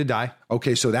Die. Ready to Die.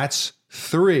 Okay, so that's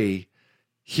 3.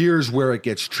 Here's where it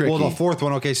gets tricky. Well, the 4th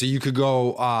one. Okay, so you could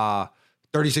go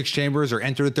 36 Chambers or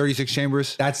Enter the 36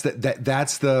 Chambers. That's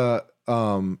the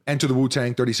Enter the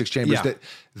Wu-Tang 36 Chambers. Yeah.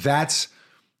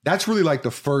 That's really like the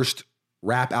first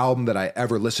rap album that I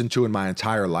ever listened to in my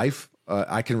entire life.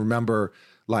 I can remember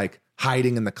like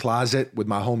hiding in the closet with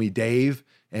my homie Dave,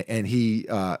 and he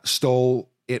stole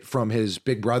it from his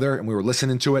big brother, and we were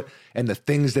listening to it and the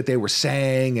things that they were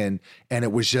saying, and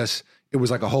it was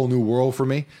like a whole new world for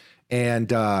me.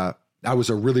 And I was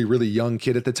a really, really young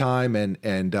kid at the time,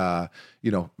 and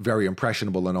very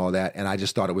impressionable and all that. And I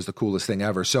just thought it was the coolest thing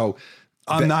ever. So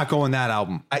I'm not going that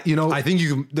album. I think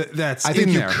you can, that's I think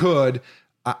you could.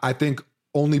 I think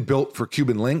Only Built for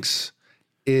Cuban Links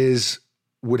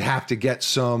would have to get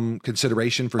some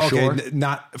consideration for sure.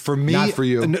 Not for me. Not for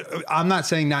you. I'm not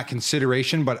saying not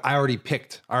consideration, but I already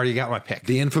got my pick.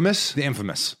 The Infamous? The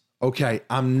Infamous. Okay.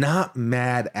 I'm not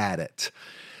mad at it.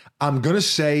 I'm going to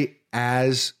say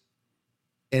as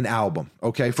an album.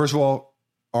 Okay. First of all,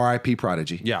 R.I.P.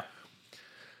 Prodigy. Yeah.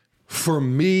 For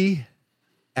me,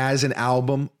 as an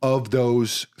album of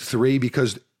those 3,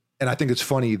 and I think it's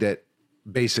funny that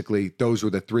basically those were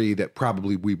the 3 that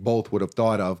probably we both would have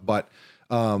thought of, but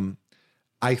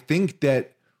I think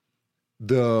that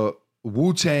the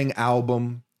Wu-Tang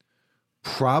album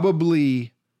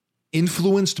probably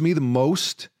influenced me the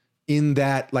most in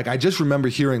that, like, I just remember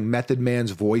hearing Method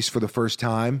Man's voice for the first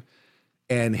time,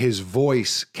 and his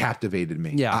voice captivated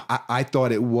me. Yeah. I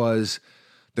thought it was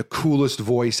the coolest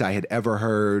voice I had ever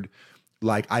heard.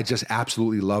 Like, I just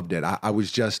absolutely loved it. I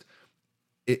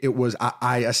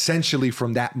essentially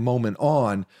from that moment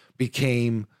on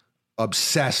became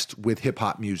obsessed with hip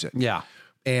hop music. Yeah.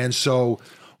 And so,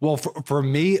 well, for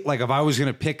me, like if I was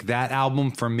going to pick that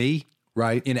album for me,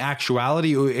 right, in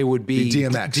actuality, it would be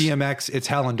DMX. DMX. It's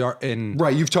Hell and Dark.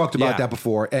 Right. You've talked about that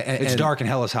before. It's Dark and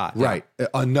Hell is Hot. Right. Yeah.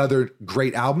 Another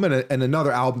great album and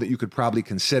another album that you could probably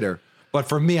consider. But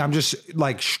for me, I'm just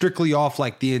like strictly off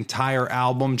like the entire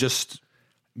album, just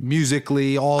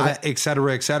musically, all that, et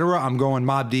cetera, et cetera. I'm going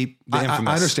Mobb Deep, the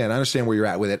Infamous. I understand where you're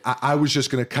at with it. I was just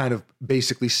going to kind of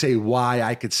basically say why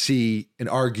I could see an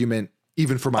argument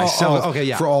even for myself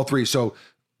for all 3. So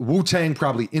Wu-Tang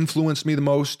probably influenced me the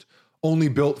most. Only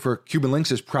Built for Cuban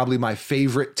Links is probably my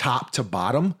favorite top to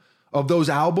bottom of those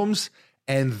albums.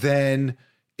 And then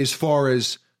as far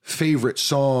as favorite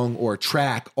song or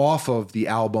track off of the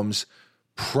albums,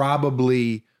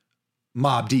 probably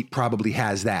Mobb Deep probably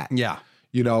has that. Yeah.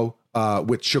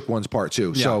 With Shook One's Part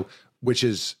 2. Yeah. So, which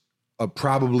is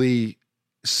probably,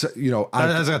 that's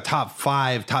a top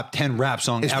 5, top 10 rap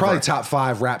song. It's probably top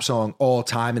 5 rap song all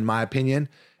time, in my opinion.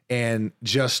 And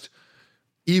just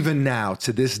even now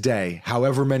to this day,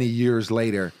 however many years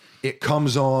later, it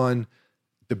comes on,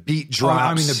 the beat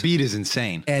drops. The beat is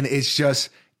insane. And it's just,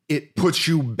 it puts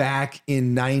you back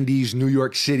in 90s New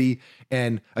York City.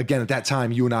 And again, at that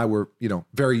time, you and I were,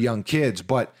 very young kids,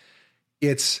 but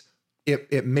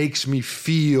it makes me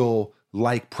feel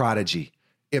like Prodigy.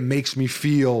 It makes me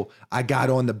feel I got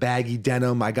on the baggy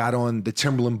denim. I got on the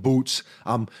Timberland boots.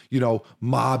 I'm,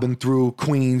 mobbing through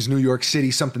Queens, New York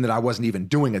City, something that I wasn't even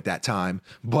doing at that time.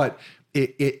 But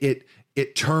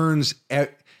it turns,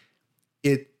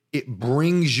 it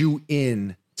brings you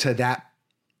in to that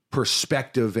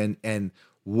perspective and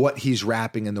what he's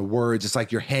rapping and the words. It's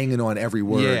like you're hanging on every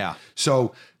word. Yeah.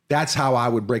 So that's how I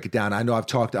would break it down. I know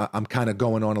I'm kind of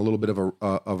going on a little bit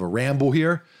of a ramble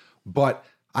here, but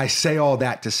I say all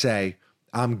that to say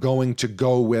I'm going to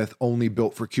go with Only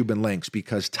Built for Cuban Links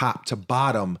because top to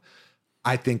bottom,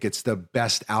 I think it's the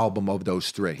best album of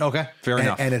those 3. Okay, fair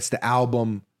enough. And it's the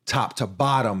album top to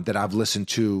bottom that I've listened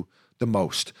to the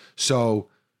most. So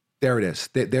there it is.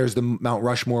 There's the Mount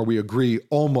Rushmore. We agree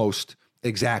almost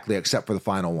exactly, except for the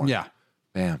final one. Yeah.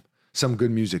 Man, some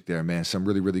good music there, man. Some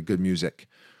really, really good music.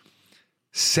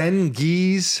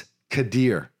 Sengiz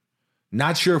Kadir.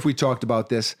 Not sure if we talked about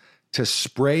this. To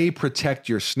spray protect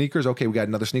your sneakers. Okay, we got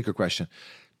another sneaker question.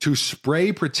 To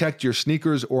spray protect your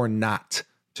sneakers or not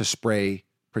to spray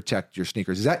protect your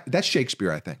sneakers? That's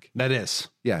Shakespeare, I think. That is.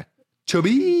 Yeah. To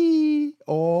be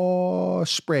or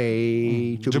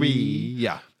spray to be.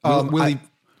 Yeah.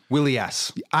 Willie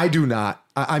S. I do not.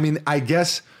 I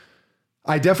guess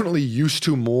I definitely used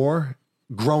to more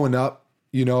growing up,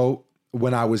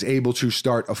 when I was able to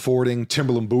start affording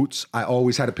Timberland boots. I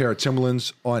always had a pair of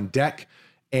Timberlands on deck.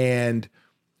 And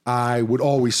I would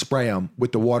always spray them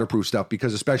with the waterproof stuff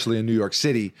because especially in New York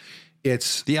City,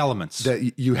 it's the elements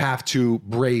that you have to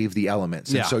brave the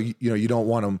elements. And so, you don't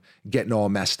want them getting all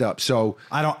messed up. So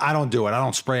I don't do it. I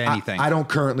don't spray anything. I don't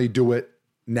currently do it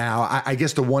now. I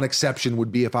guess the one exception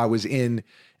would be if I was in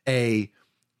a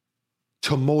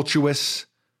tumultuous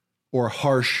or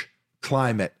harsh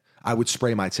climate, I would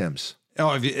spray my Tims.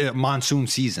 Oh, monsoon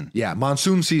season. Yeah,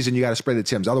 monsoon season, you got to spray the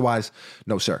Tims. Otherwise,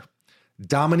 no, sir.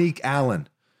 Dominique Allen.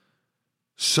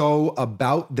 So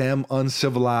about them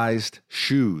uncivilized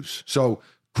shoes. So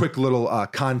quick little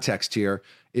context here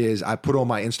is I put on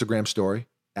my Instagram story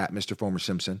at Mr. Fomer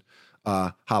Simpson.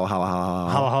 Holla, holla, holla,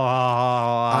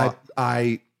 holla.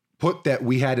 I put that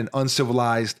we had an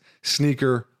uncivilized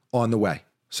sneaker on the way.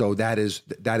 So that is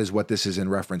what this is in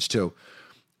reference to.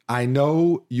 I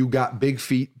know you got big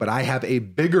feet, but I have a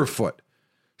bigger foot.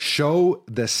 Show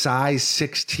the size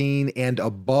 16 and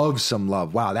above some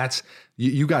love. Wow, that's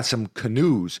you got some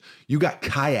canoes. You got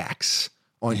kayaks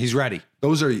on. He's ready.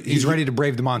 Those are he's ready to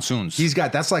brave the monsoons.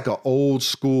 That's like an old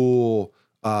school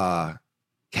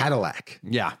Cadillac.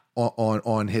 Yeah.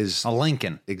 On his a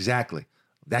Lincoln. Exactly.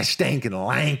 That stinking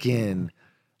Lincoln.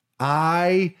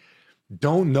 I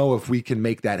don't know if we can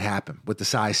make that happen with the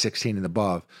size 16 and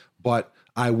above, but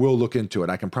I will look into it.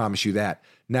 I can promise you that.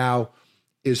 Now,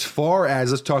 as far as,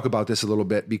 let's talk about this a little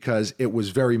bit because it was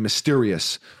very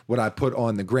mysterious what I put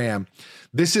on the gram.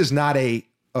 This is not a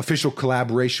official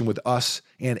collaboration with us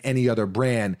and any other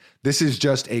brand. This is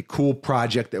just a cool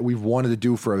project that we've wanted to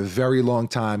do for a very long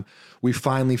time. We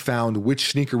finally found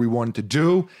which sneaker we wanted to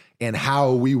do and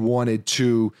how we wanted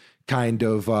to kind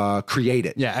of create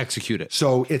it. Yeah, execute it.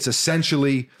 So it's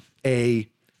essentially a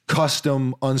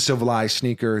custom uncivilized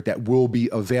sneaker that will be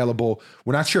available.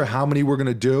 We're not sure how many we're going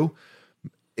to do.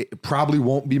 It probably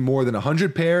won't be more than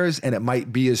 100 pairs, and it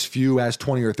might be as few as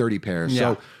 20 or 30 pairs. Yeah.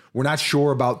 So we're not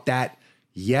sure about that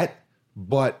yet,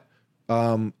 but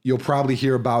you'll probably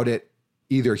hear about it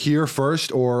either here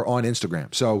first or on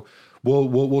Instagram. So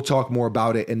we'll talk more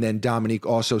about it. And then Dominique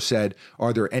also said,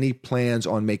 are there any plans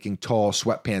on making tall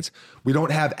sweatpants? We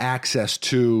don't have access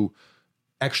to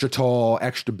extra tall,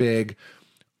 extra big.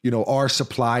 Our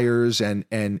suppliers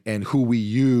and who we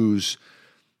use,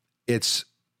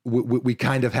 we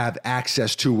kind of have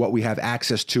access to what we have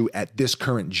access to at this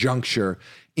current juncture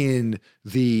in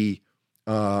the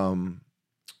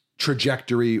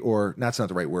trajectory, or that's not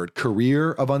the right word,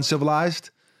 career of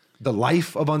Uncivilized, the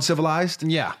life of Uncivilized.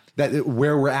 Yeah.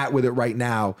 Where we're at with it right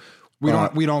now. We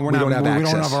don't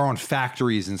have our own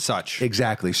factories and such.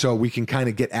 Exactly. So we can kind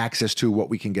of get access to what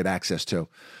we can get access to.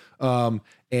 But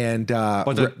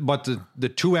the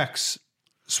 2X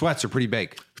sweats are pretty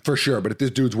big. For sure. But if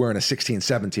this dude's wearing a 16,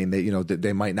 17,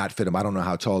 they might not fit him. I don't know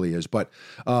how tall he is. But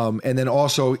and then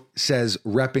also says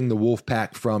repping the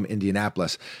Wolfpack from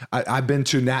Indianapolis. I've been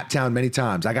to Naptown many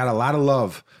times. I got a lot of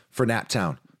love for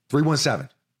Naptown. 317.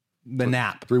 The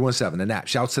Nap. 317, the Nap.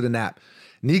 Shouts to the Nap.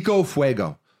 Nico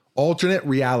Fuego, alternate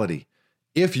reality.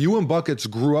 If you and Buckets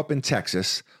grew up in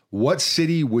Texas, what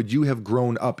city would you have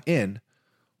grown up in?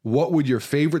 What would your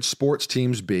favorite sports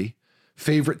teams be?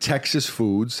 Favorite Texas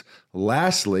foods?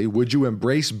 Lastly, would you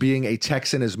embrace being a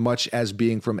Texan as much as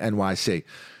being from NYC?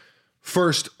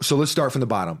 First, so let's start from the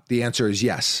bottom. The answer is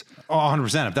yes. Oh,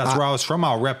 100%. If that's where I was from,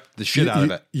 I'll rep the shit out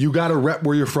of it. You got to rep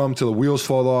where you're from till the wheels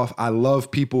fall off. I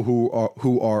love people who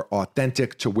are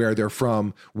authentic to where they're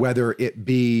from, whether it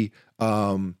be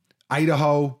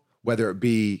Idaho, whether it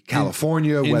be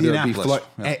California, whether it be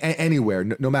anywhere,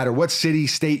 no matter what city,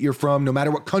 state you're from, no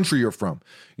matter what country you're from.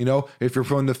 If you're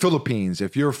from the Philippines,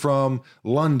 if you're from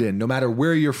London, no matter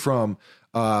where you're from,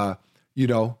 you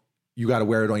got to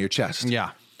wear it on your chest.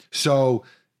 Yeah. So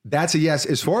that's a yes.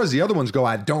 As far as the other ones go,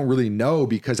 I don't really know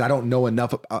because I don't know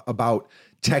enough about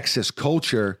Texas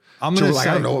culture. I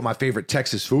don't know what my favorite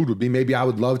Texas food would be. Maybe I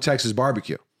would love Texas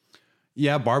barbecue.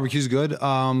 Yeah, barbecue's good.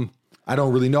 I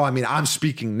don't really know. I mean, I'm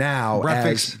speaking now.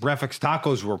 Breakfast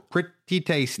tacos were pretty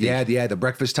tasty. Yeah. The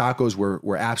breakfast tacos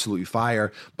were absolutely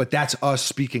fire. But that's us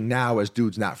speaking now as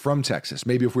dudes not from Texas.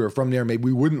 Maybe if we were from there, maybe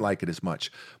we wouldn't like it as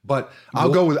much. But I'll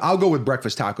go with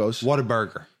breakfast tacos. What a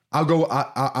burger! I'll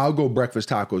go breakfast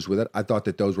tacos with it. I thought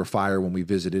that those were fire when we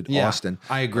visited Austin.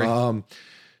 I agree.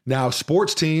 Now,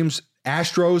 sports teams,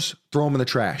 Astros, throw them in the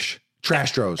trash.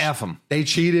 Trastros. F them. They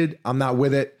cheated. I'm not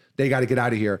with it. They got to get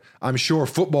out of here. I'm sure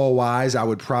football-wise, I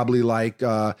would probably like,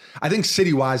 I think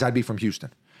city-wise, I'd be from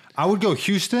Houston. I would go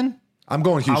Houston. I'm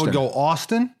going Houston. I would go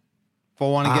Austin. If I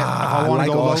want to if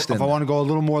I want to go a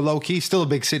little more low-key, still a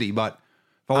big city, but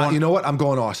you know what? I'm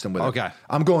going Austin with it. Okay.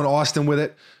 I'm going Austin with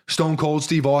it. Stone Cold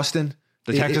Steve Austin.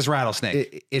 The Texas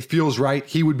rattlesnake. It feels right.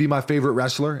 He would be my favorite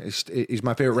wrestler. He's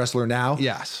my favorite wrestler now.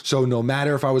 Yes. So no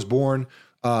matter if I was born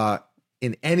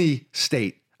in any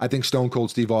state, I think Stone Cold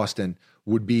Steve Austin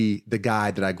would be the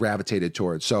guy that I gravitated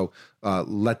towards. So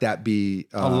let that be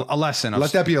a lesson.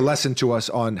 Let that be a lesson to us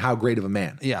on how great of a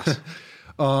man. Yes.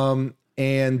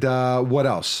 And what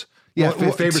else? Yeah,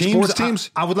 favorite teams, sports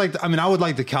teams. I would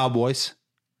like the Cowboys.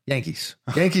 Yankees,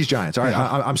 Giants. All right,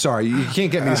 I'm sorry. You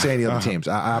can't get me to say any other teams.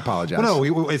 I apologize. Well,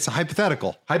 no, it's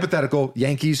hypothetical. Hypothetical,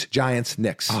 Yankees, Giants,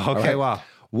 Knicks. Oh, okay, right? Wow.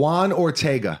 Juan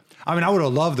Ortega. I mean, I would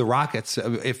have loved the Rockets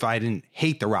if I didn't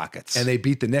hate the Rockets. And they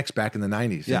beat the Knicks back in the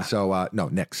 90s. Yeah. And so, no,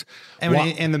 Knicks. And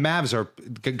the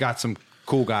Mavs got some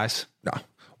cool guys. No.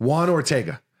 Juan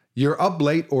Ortega. You're up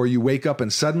late or you wake up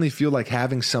and suddenly feel like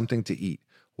having something to eat.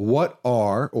 What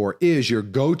are or is your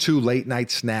go-to late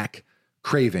night snack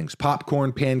cravings?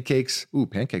 Popcorn, pancakes. Ooh,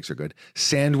 pancakes are good.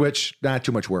 Sandwich, not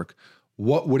too much work.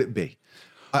 What would it be?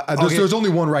 There's only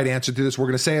one right answer to this. We're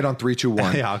going to say it on 3, 2,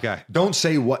 1. Yeah, okay. Don't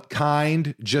say what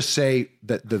kind. Just say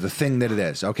the thing that it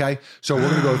is, okay? So we're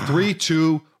going to go 3,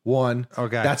 2, 1.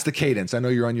 Okay. That's the cadence. I know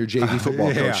you're on your JV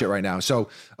football coach shit right now. So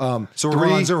we're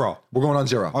going on 0. We're going on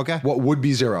 0. Okay. What would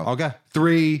be 0? Okay.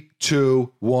 3,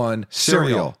 2, 1.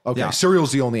 Cereal. Okay. Yeah.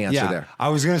 Cereal's the only answer there. I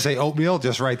was going to say oatmeal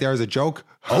just right there as a joke.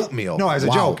 Oatmeal? No, as a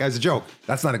joke. As a joke.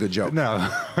 That's not a good joke. No.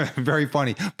 Very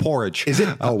funny. Porridge. Is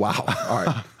it? Oh, wow. All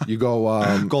right. You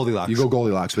go Goldilocks. You go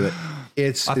Goldilocks with it.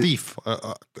 It's a thief.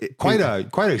 Quite a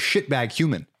shitbag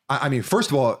human. I mean,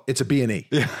 first of all, it's a B&E.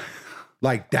 Yeah.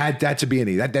 Like that's a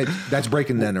B&E. That's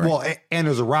breaking and entering. Well, and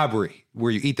there's a robbery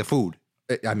where you eat the food.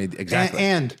 I mean, exactly.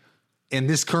 And in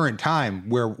this current time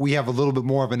where we have a little bit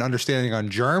more of an understanding on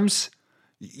germs,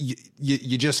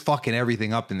 you just fucking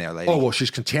everything up in there, lady. Oh, well, she's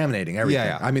contaminating everything.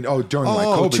 Yeah. I mean, during like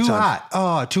COVID too time. hot.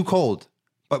 Oh, too cold.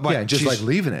 But yeah, just like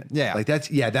leaving it. Yeah. Like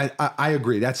I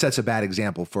agree. That sets a bad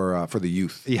example for the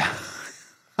youth. Yeah.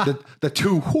 the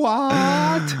two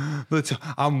what?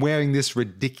 I'm wearing this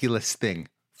ridiculous thing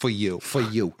for you.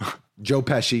 Joe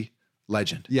Pesci,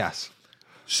 legend. Yes.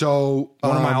 So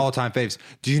one of my all-time faves.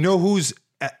 Do you know who's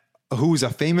a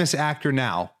famous actor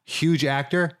now? Huge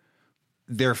actor.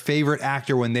 Their favorite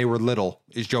actor when they were little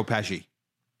is Joe Pesci.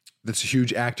 That's a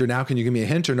huge actor now. Can you give me a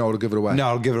hint or no? It'll give it away. No,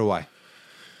 I'll give it away.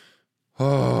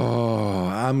 Oh,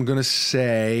 I'm gonna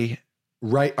say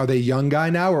right. Are they young guy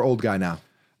now or old guy now?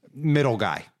 Middle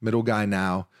guy. Middle guy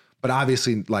now, but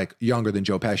obviously like younger than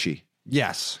Joe Pesci.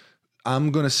 Yes.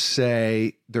 I'm going to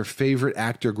say their favorite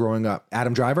actor growing up,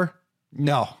 Adam Driver?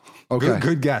 No. Okay.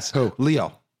 Good guess. Who?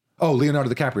 Leo. Oh, Leonardo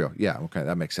DiCaprio. Yeah, okay,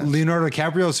 that makes sense. Leonardo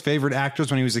DiCaprio's favorite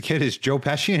actors when he was a kid is Joe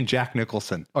Pesci and Jack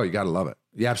Nicholson. Oh, you got to love it.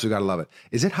 You absolutely got to love it.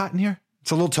 Is it hot in here? It's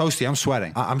a little toasty. I'm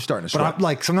sweating. I'm starting to sweat.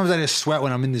 But sometimes I just sweat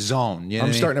when I'm in the zone. You know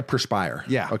I'm starting to perspire.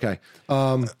 Yeah. Okay.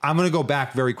 I'm going to go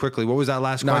back very quickly. What was that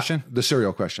last question? The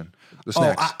cereal question. The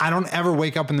snacks. I don't ever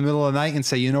wake up in the middle of the night and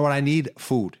say, you know what I need?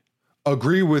 Food.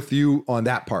 Agree with you on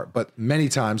that part, but many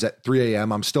times at 3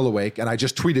 a.m. I'm still awake, and I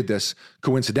just tweeted this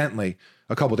coincidentally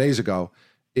a couple days ago.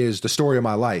 Is the story of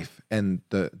my life and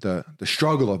the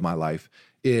struggle of my life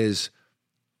is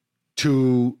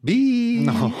to be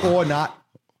or not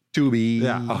to be.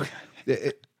 Yeah.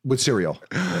 Okay. With cereal,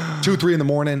 2, 3 in the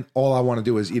morning, all I want to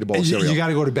do is eat a bowl of cereal. You got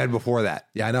to go to bed before that.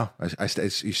 Yeah, I know.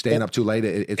 You're staying up too late.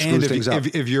 It screws things up.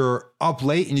 If you're up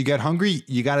late and you get hungry,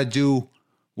 you got to do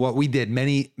what we did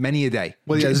many a day.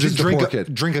 Well, yeah, just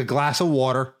drink a glass of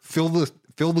water, fill the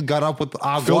gut up with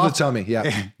agua. Fill the tummy,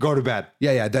 yeah. Go to bed.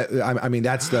 Yeah. I mean,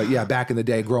 that's back in the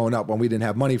day growing up when we didn't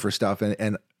have money for stuff.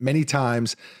 And many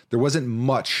times there wasn't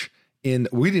much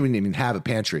we didn't even have a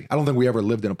pantry. I don't think we ever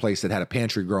lived in a place that had a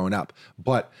pantry growing up.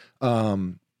 But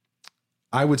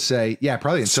I would say, yeah,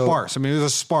 probably sparse. I mean, it was a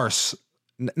sparse.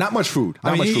 Not much food.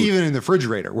 Even in the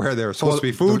refrigerator where there's supposed to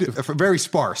be food, very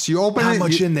sparse. You open not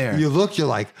much in there. You look, you're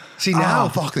like, see now,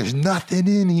 fuck, there's nothing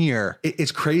in here.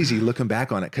 It's crazy looking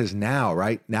back on it because now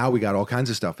we got all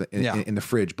kinds of stuff in the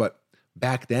fridge. But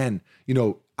back then,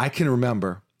 I can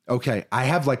remember. Okay, I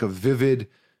have like a vivid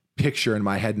picture in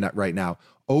my head right now.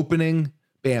 Opening,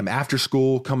 bam, after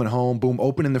school, coming home, boom,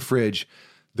 opening the fridge.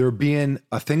 There being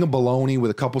a thing of bologna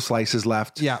with a couple slices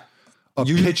left. Yeah, a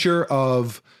pitcher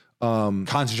of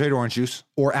concentrated orange juice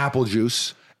or apple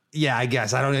juice. Yeah, I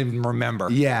guess. I don't even remember.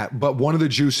 Yeah, but one of the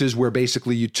juices where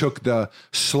basically you took the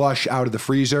slush out of the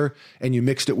freezer and you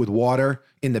mixed it with water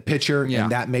in the pitcher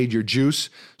and that made your juice.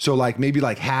 So like maybe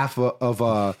like half of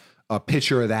a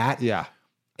pitcher of that. Yeah.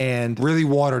 And really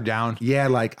watered down. Yeah,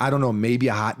 like, I don't know, maybe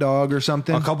a hot dog or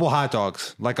something. A couple hot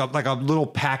dogs. Like a little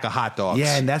pack of hot dogs.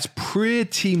 Yeah, and that's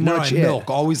pretty much it. Milk.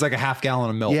 Always like a half gallon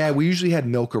of milk. Yeah, we usually had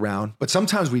milk around. But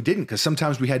sometimes we didn't because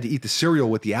sometimes we had to eat the cereal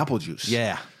with the apple juice.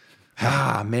 Yeah.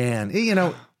 Man.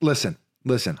 Listen.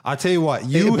 I'll tell you what,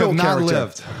 you have not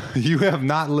lived. You have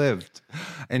not lived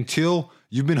until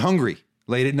you've been hungry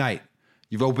late at night.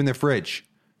 You've opened the fridge.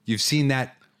 You've seen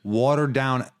that watered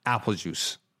down apple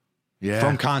juice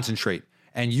from concentrate,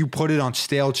 and you put it on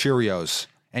stale Cheerios.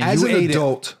 And as you an ate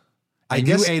adult, and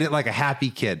you ate it like a happy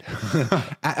kid.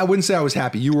 I wouldn't say I was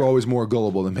happy. You were always more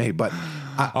gullible than me, but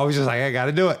I was just like, I got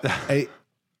to do it.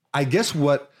 I guess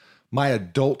what my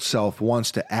adult self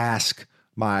wants to ask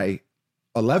my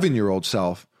 11-year-old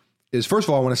self is, first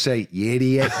of all, I want to say, you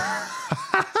idiot.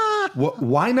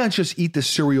 Why not just eat the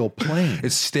cereal plain?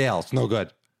 It's stale. It's no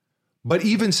good. But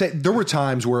even say, there were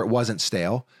times where it wasn't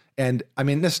stale. And I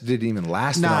mean, this didn't even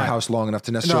last in our house long enough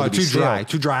to necessarily be stale.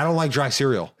 Too dry. I don't like dry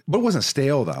cereal. But it wasn't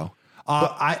stale though.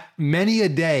 Many a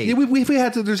day. Yeah, we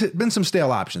had to. There's been some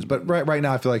stale options, but right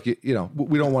now I feel like we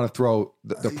don't want to throw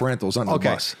the parentals under the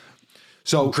bus.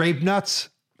 So grape nuts,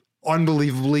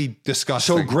 unbelievably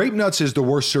disgusting. So grape nuts is the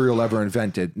worst cereal ever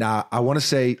invented. Now I want to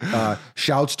say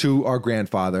shouts to our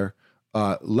grandfather,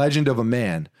 legend of a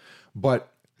man, but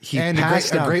he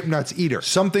passed down a grape nuts eater.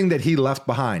 Something that he left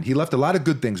behind. He left a lot of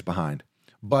good things behind,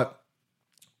 but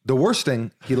the worst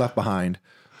thing he left behind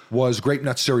was grape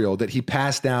nut cereal that he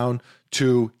passed down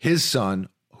to his son,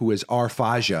 who is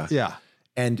Arfaja. Yeah.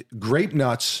 And grape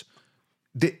nuts,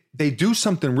 they do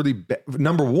something really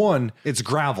number one, it's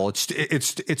gravel.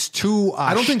 It's too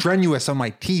strenuous on my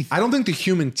teeth. I don't think the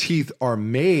human teeth are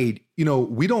made,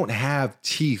 we don't have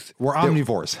teeth. We're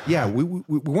omnivores. Yeah, we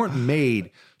weren't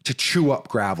made to chew up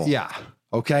gravel. Yeah.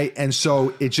 Okay. And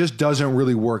so it just doesn't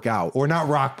really work out. Or not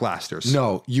rock blasters.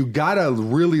 No, you got to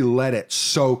really let it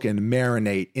soak and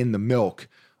marinate in the milk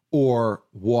or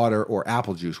water or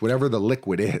apple juice, whatever the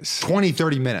liquid is. 20,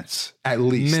 30 minutes. At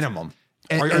least. Minimum.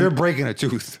 Or you're breaking a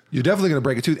tooth. You're definitely going to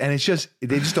break a tooth. And they just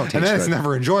don't taste good. And then it's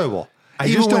never enjoyable. I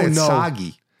Even just don't when it's know.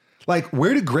 Soggy. Like,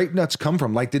 where did grape nuts come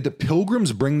from? Like, did the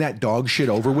Pilgrims bring that dog shit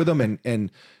over with them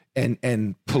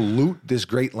and pollute this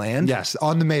great land? Yes,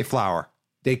 on the Mayflower.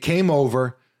 They came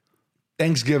over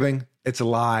Thanksgiving. It's a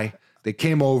lie. They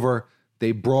came over.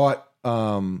 They brought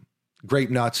grape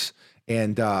nuts,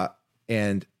 and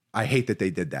I hate that they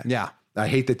did that. Yeah, I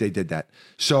hate that they did that.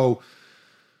 So,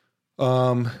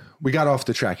 we got off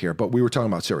the track here, but we were talking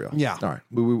about cereal. Yeah. All right.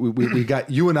 We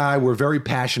got, you and I were very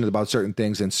passionate about certain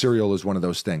things, and cereal is one of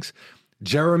those things.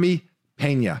 Jeremy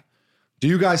Pena. Do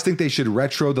you guys think they should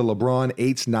retro the LeBron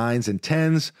 8s, 9s, and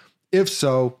 10s? If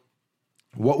so,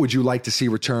 what would you like to see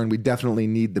return? We definitely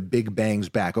need the big bangs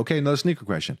back. Okay, another sneaker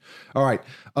question. All right.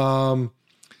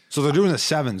 So they're doing the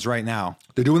 7s right now.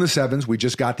 They're doing the 7s. We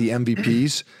just got the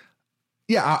MVPs.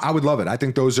 Yeah, I would love it. I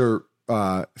think those are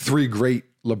three great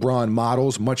LeBron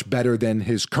models, much better than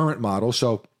his current model.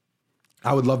 So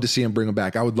I would love to see him bring them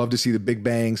back. I would love to see the big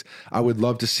bangs. I would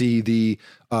love to see the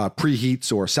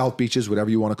preheats or South Beaches,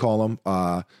 whatever you want to call them,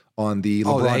 on the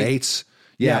LeBron 8s.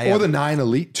 Yeah, or the 9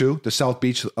 Elite too, the South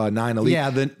Beach 9 Elite. Yeah,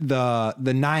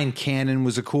 the 9 Cannon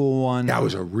was a cool one. That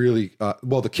was a really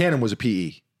the Cannon was a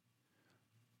PE.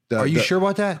 Are you sure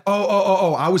about that?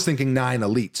 Oh! I was thinking 9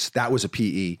 Elites. That was a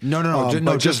PE.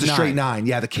 No, just the straight 9.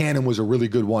 Yeah, the Cannon was a really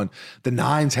good one. The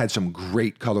 9s had some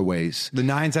great colorways. The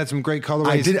 9s had some great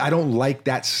colorways. I don't like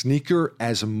that sneaker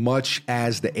as much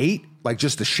as the 8. Like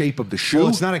just the shape of the shoe. Well,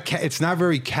 it's not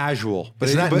very casual, but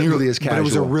it's not nearly as casual. But it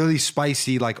was a really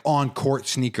spicy, like on court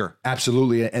sneaker.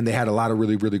 Absolutely, and they had a lot of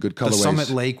really, really good colorways. The Summit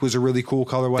Lake was a really cool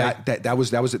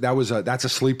colorway. That's a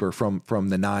sleeper from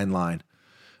the 9 line.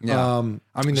 Yeah,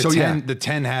 the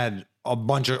 10 had a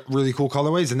bunch of really cool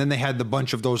colorways, and then they had the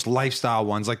bunch of those lifestyle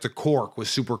ones, like the Cork was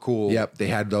super cool. Yep, they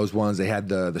had those ones. They had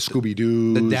the Scooby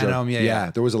Doo, the denim. Yeah,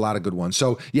 there was a lot of good ones.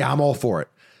 So yeah, I'm all for it.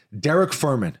 Derek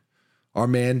Furman. Our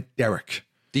man, Derek.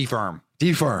 D-Firm.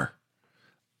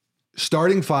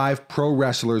 Starting 5 pro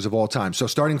wrestlers of all time. So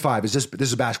starting 5, this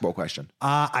is a basketball question?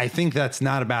 I think that's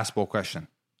not a basketball question.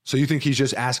 So you think he's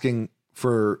just asking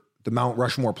for the Mount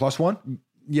Rushmore plus one?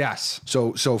 Yes.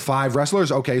 So 5 wrestlers?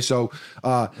 Okay, so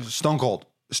Stone Cold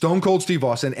Steve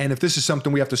Austin. And if this is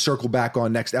something we have to circle back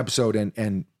on next episode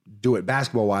and do it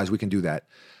basketball-wise, we can do that.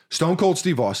 Stone Cold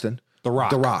Steve Austin. The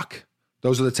Rock.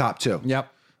 Those are the top 2. Yep.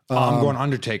 I'm going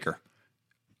Undertaker.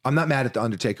 I'm not mad at the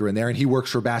Undertaker in there, and he works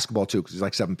for basketball too because he's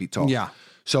like 7 feet tall. Yeah.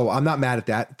 So I'm not mad at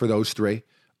that for those 3.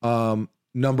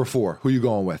 Number 4, who you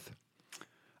going with?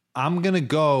 I'm gonna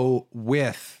go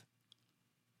with.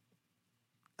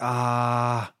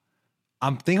 I'm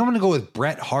gonna go with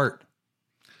Bret Hart,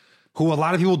 who a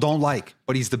lot of people don't like,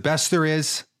 but he's the best there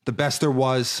is, the best there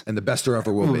was, and the best there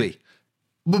ever will be.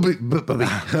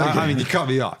 I mean, you cut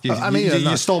me off.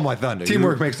 You stole my thunder.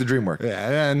 Teamwork makes the dream work.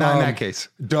 Yeah, not in that case.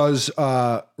 Does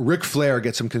Ric Flair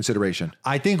get some consideration?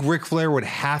 I think Ric Flair would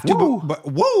have to. But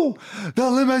the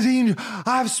limousine.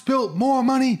 I've spilt more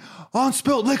money on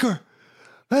spilt liquor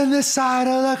than this side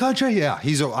of the country. Yeah,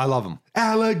 I love him.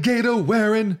 Alligator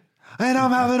wearing. And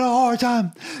I'm having a hard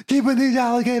time keeping these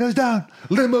alligators down.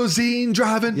 Limousine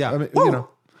driving. Yeah.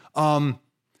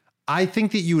 I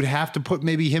think that you would have to put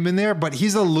maybe him in there, but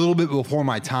he's a little bit before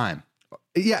my time.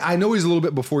 Yeah, I know he's a little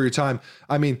bit before your time.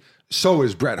 I mean, so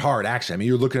is Bret Hart, actually. I mean,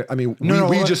 you're looking at,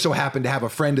 we just so happen to have a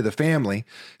friend of the family.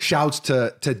 Shouts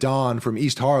to Don from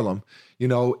East Harlem,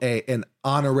 an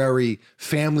honorary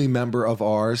family member of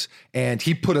ours. And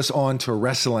he put us on to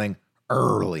wrestling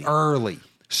early.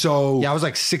 So yeah, I was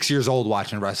like 6 years old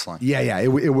watching wrestling. Yeah, it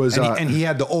was. And he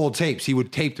had the old tapes. He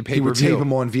would tape the pay-per-view. He would tape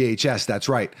them on VHS. That's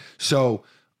right. So,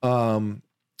 and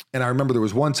I remember there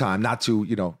was one time, not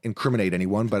to incriminate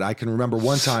anyone, but I can remember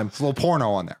one time, it's a little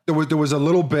porno on there. There was a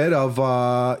little bit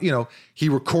of he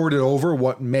recorded over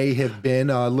what may have been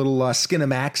a little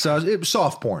Skinamax,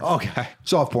 soft porn. Okay,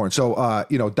 soft porn. So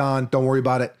Don, don't worry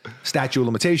about it. Statute of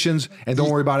limitations, and don't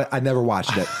worry about it. I never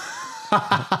watched it.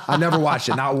 I never watched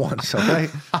it, not once. Okay,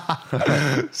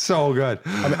 so good.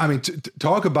 I mean,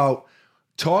 talk about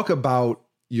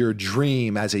your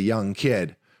dream as a young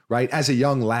kid, right? As a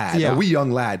young lad, a wee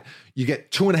young lad, you get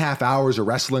 2.5 hours of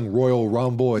wrestling, Royal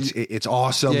Rumble. It's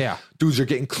awesome. Yeah, dudes are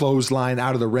getting clothesline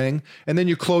out of the ring, and then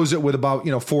you close it with about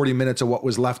 40 minutes of what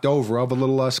was left over of a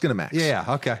little Skinamax. Yeah,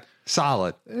 okay.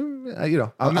 Solid.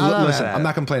 Listen, I'm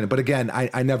not complaining, but again,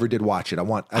 I never did watch it. I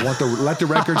want to let the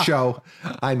record show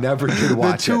I never did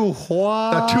watch it.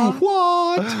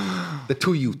 The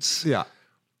two Utes. Yeah.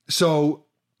 So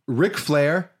Ric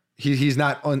Flair, he's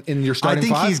not in your starting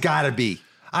five? I think he's got to be.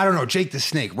 I don't know. Jake the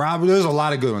Snake. Rob, there's a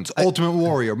lot of good ones. Ultimate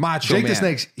Warrior, Macho Man. Jake the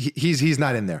Snake, he's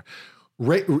not in there.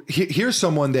 Here's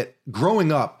someone that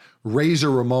growing up,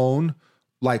 Razor Ramon,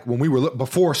 like when we were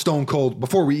before Stone Cold,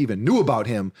 before we even knew about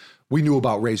him, we knew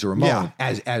about Razor Ramon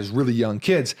as really young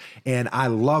kids, and I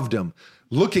loved him.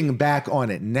 Looking back on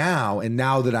it now, and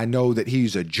now that I know that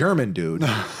he's a German dude,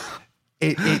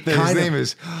 his name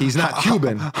is he's not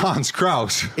Cuban, Hans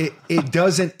Kraus.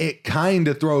 It kind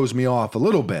of throws me off a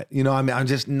little bit. I mean, I'm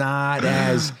just not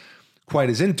as quite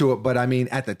as into it. But I mean,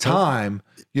 at the time,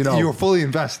 you were fully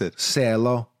invested. Say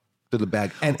hello to the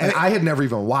bag. And I had never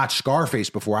even watched Scarface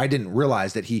before. I didn't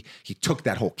realize that he took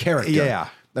that whole character. Yeah.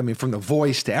 I mean, from the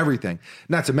voice to everything.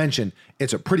 Not to mention,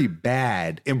 it's a pretty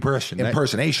bad impersonation.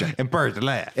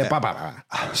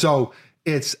 So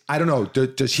it's, I don't know,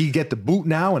 does he get the boot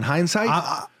now in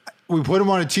hindsight? We put him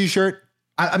on a t-shirt.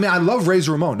 I mean, I love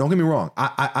Razor Ramon. Don't get me wrong.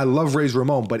 I love Razor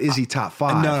Ramon, but is he top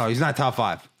five? No, he's not top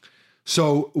five.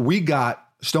 So we got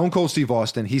Stone Cold Steve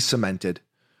Austin. He's cemented.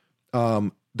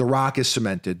 The Rock is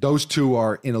cemented. Those two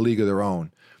are in a league of their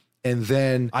own. And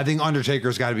then I think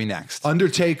Undertaker's got to be next.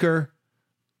 Undertaker,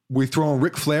 we throwing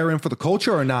Ric Flair in for the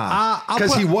culture or not?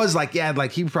 Because he was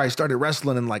he probably started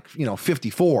wrestling in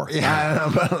 54. Yeah. I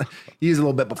don't know, but he's a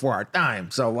little bit before our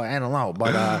time. So I don't know.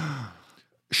 But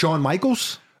Shawn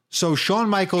Michaels? So Shawn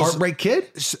Michaels. Heartbreak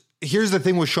Kid? Here's the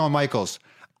thing with Shawn Michaels.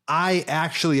 I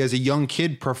actually, as a young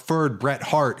kid, preferred Bret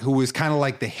Hart, who was kind of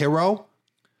like the hero.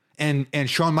 And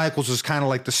Shawn Michaels was kind of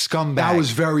like the scumbag. That was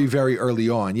very, very early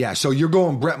on. Yeah. So you're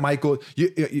going Bret Michaels.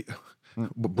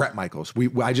 Bret Michaels.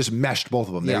 I just meshed both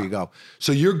of them. There you go.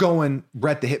 So you're going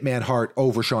Bret the Hitman Hart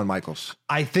over Shawn Michaels.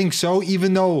 I think so.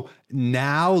 Even though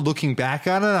now looking back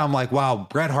on it, I'm like, wow,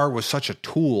 Bret Hart was such a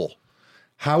tool.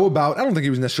 How about, I don't think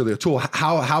he was necessarily a tool.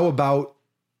 How about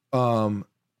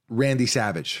Randy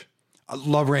Savage? I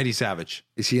love Randy Savage.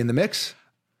 Is he in the mix?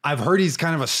 I've heard he's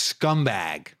kind of a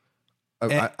scumbag.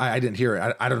 I didn't hear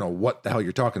it. I don't know what the hell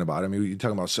you're talking about. I mean, you're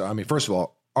talking about, first of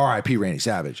all, R.I.P. Randy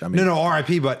Savage. I mean, no,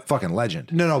 R.I.P. But fucking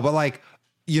legend. No, but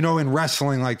in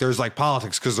wrestling, there's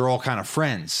politics because they're all kind of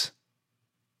friends.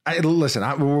 Listen,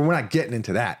 we're not getting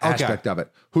into that aspect of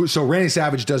it. So Randy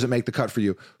Savage doesn't make the cut for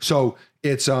you. So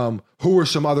it's who are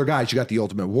some other guys? You got the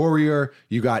Ultimate Warrior.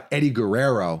 You got Eddie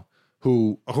Guerrero,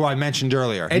 who I mentioned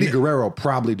earlier. Eddie Guerrero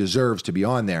probably deserves to be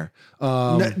on there.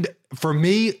 For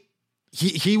me,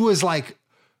 he was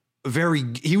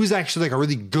he was actually a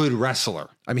really good wrestler.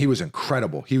 I mean, he was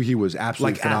incredible. He was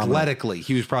absolutely phenomenal. Athletically,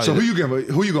 he was probably. So who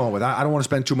you going with? I don't want to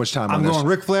spend too much time on this. I'm going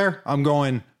Ric Flair. I'm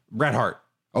going Bret Hart.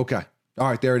 Okay. All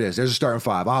right, there it is. There's a starting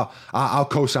five. I'll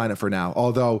co-sign it for now.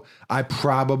 Although I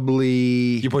probably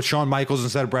you put Shawn Michaels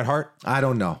instead of Bret Hart. I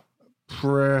don't know.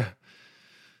 I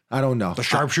don't know. The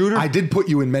sharpshooter. I did put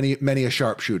you in many a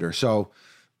sharpshooter. So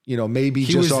maybe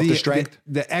he just off the strength,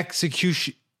 the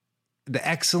execution, the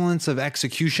excellence of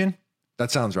execution. That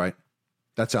sounds right.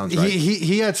 That sounds right.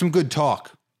 He had some good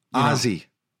talk. Ozzy,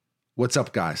 what's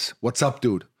up, guys? What's up,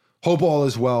 dude? Hope all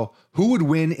is well. Who would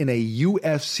win in a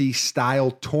UFC style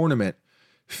tournament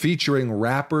featuring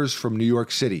rappers from New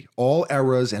York City? All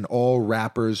eras and all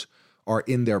rappers are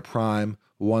in their prime.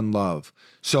 One love.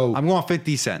 So I'm going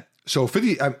 50 Cent. So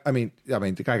 50. I mean,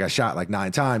 the guy got shot like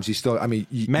 9 times. He's still. I mean,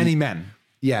 many men.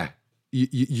 Yeah,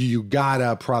 you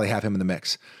gotta probably have him in the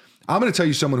mix. I'm going to tell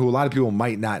you someone who a lot of people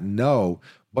might not know,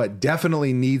 but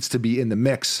definitely needs to be in the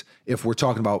mix if we're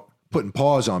talking about putting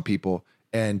paws on people.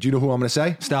 And do you know who I'm going to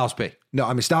say? Styles P. No,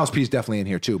 I mean, Styles P is definitely in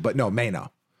here too, but no,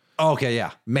 Mano. Okay,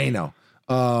 yeah. Mano.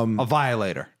 A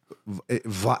violator.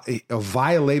 A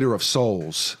violator of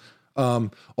souls.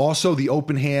 Also, the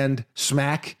open hand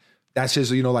smack. That's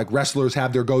his, like wrestlers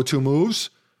have their go-to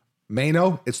moves.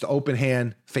 Mano, it's the open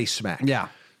hand face smack. Yeah.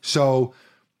 So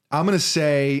I'm going to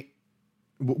say,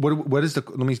 what is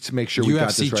let me make sure we got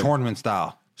this right. UFC tournament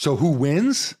style. So who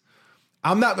wins?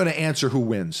 I'm not going to answer who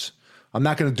wins. I'm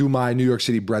not going to do my New York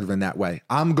City brethren that way.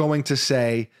 I'm going to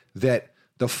say that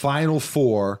the final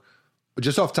 4,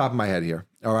 just off the top of my head here,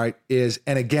 all right, is,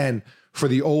 and again, for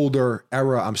the older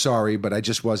era, I'm sorry, but I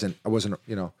wasn't,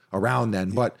 around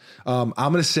then. But I'm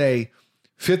going to say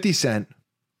 50 Cent.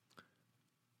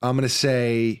 I'm going to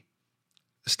say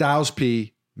Styles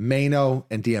P, Mano,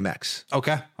 and DMX.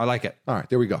 Okay, I like it. All right,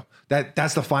 there we go.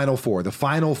 That's the final 4. The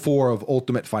final 4 of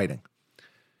Ultimate Fighting.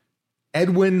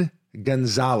 Edwin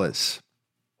Gonzalez.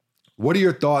 What are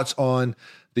your thoughts on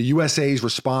the USA's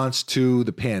response to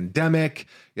the pandemic?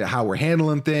 How we're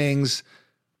handling things?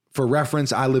 For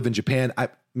reference, I live in Japan.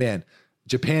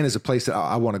 Japan is a place that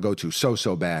I want to go to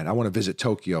so bad. I want to visit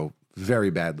Tokyo very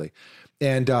badly.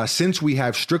 And since we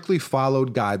have strictly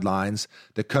followed guidelines,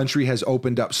 the country has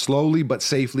opened up slowly but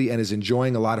safely and is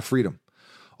enjoying a lot of freedom.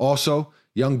 Also,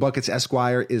 Young Buckets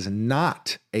Esquire is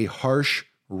not a harsh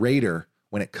rater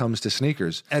when it comes to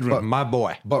sneakers. Edwin, my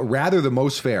boy. But rather the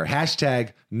most fair.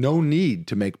 # no need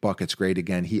to make Buckets great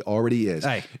again. He already is.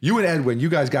 Hey. You and Edwin, you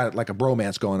guys got like a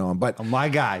bromance going on. But my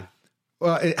guy.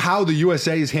 How the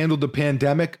USA has handled the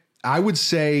pandemic, I would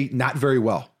say not very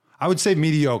well. I would say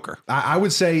mediocre. I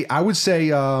would say an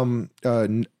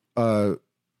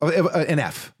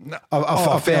F.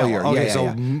 A failure. Okay,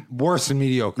 Yeah. Worse than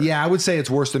mediocre. Yeah, I would say it's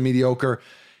worse than mediocre.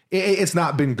 It's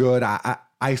not been good.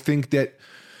 I think that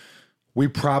we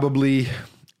probably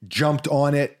jumped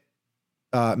on it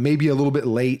maybe a little bit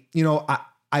late.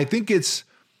 I think it's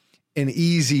an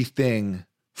easy thing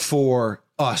for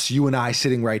us, you and I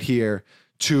sitting right here,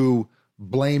 to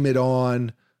blame it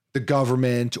on the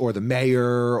government or the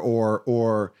mayor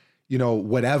or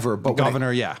whatever. But the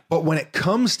governor, yeah. But when it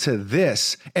comes to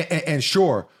this, and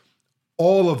sure,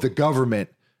 all of the government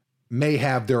may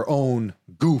have their own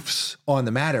goofs on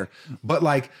the matter, but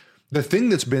like the thing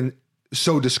that's been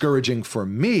so discouraging for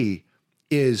me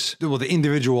is the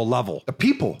individual level, the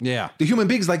people, the human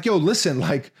beings. Like, yo, listen,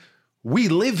 like we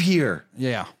live here.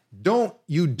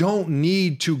 You don't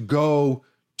need to go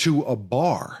to a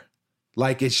bar.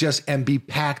 Like it's just and be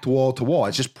packed wall to wall.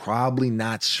 It's just probably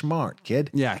not smart, kid.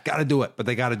 Yeah, got to do it, but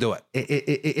they got to do it.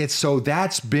 It's so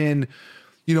that's been,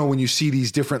 when you see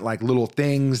these different like little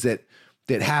things that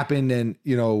happen and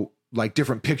like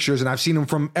different pictures, and I've seen them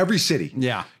from every city.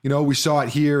 Yeah, we saw it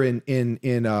here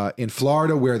in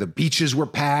Florida where the beaches were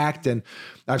packed, and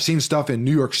I've seen stuff in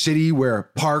New York City where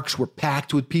parks were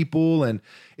packed with people, and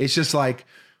it's just like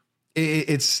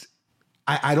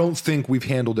I don't think we've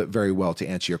handled it very well, to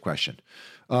answer your question.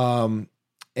 And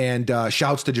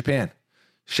shouts to Japan.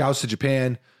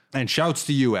 And shouts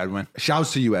to you, Edwin.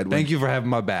 Thank you for having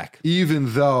my back.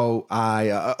 Even though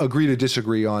I agree to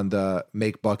disagree on the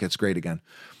make buckets great again.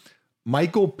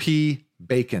 Michael P.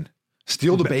 Bacon.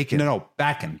 Steal the Bacon. No,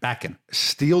 Bacon.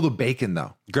 Steal the Bacon,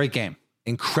 though. Great game.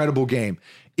 Incredible game.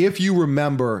 If you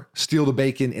remember Steal the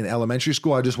Bacon in elementary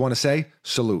school, I just want to say,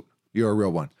 salute. You're a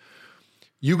real one.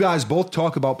 You guys both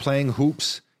talk about playing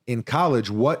hoops in college.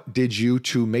 What did you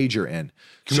two major in?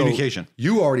 Communication. So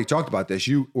you already talked about this.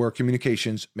 You were a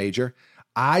communications major.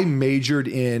 I majored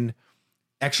in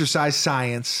exercise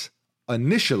science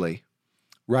initially,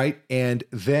 right? And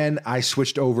then I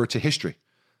switched over to history,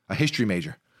 a history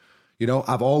major.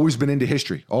 I've always been into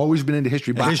history,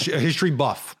 But a history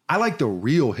buff. I like the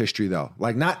real history, though.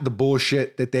 Like not the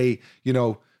bullshit that they,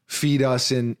 feed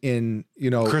us in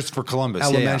Christopher Columbus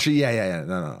elementary. Yeah.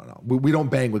 No. We don't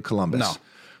bang with Columbus. No,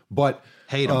 but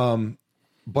hate him.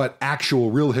 But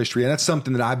actual real history, and that's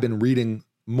something that I've been reading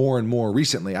more and more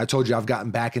recently. I told you I've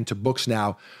gotten back into books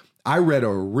now. I read a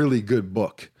really good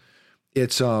book.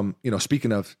 It's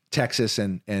speaking of Texas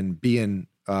and being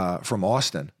from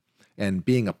Austin and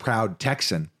being a proud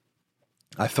Texan,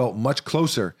 I felt much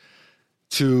closer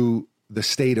to the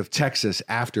state of Texas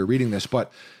after reading this.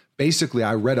 But basically,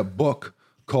 I read a book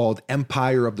called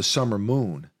Empire of the Summer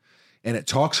Moon, and it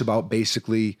talks about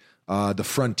basically the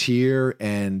frontier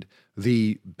and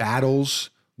the battles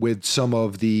with some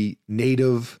of the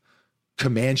native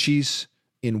Comanches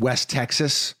in West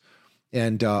Texas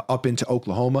and up into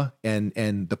Oklahoma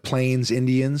and the Plains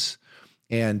Indians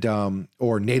and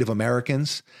or Native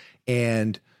Americans,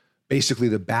 and basically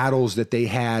the battles that they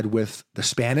had with the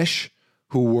Spanish,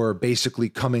 who were basically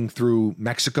coming through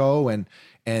Mexico,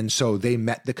 and so they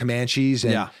met the Comanches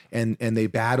and they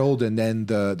battled, and then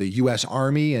the U.S.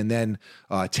 Army, and then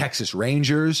Texas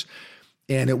Rangers,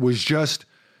 and it was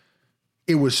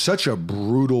such a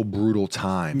brutal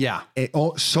time. Yeah,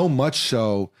 so much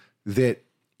so that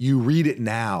you read it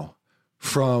now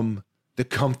from the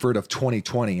comfort of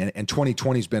 2020, and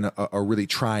 2020 has been a really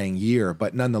trying year,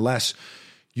 but nonetheless,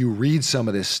 you read some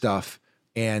of this stuff,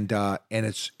 and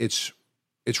it's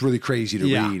really crazy to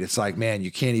read. It's like, man,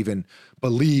 you can't even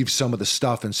believe some of the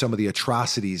stuff and some of the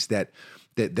atrocities that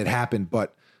happened.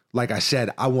 But like I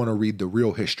said, I want to read the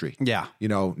real history. Yeah,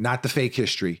 not the fake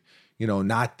history.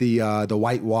 Not the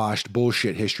whitewashed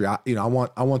bullshit history. I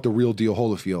want the real deal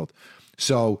Holyfield.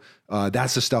 So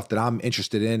that's the stuff that I'm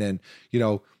interested in, and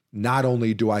not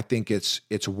only do I think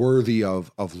it's worthy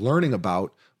of learning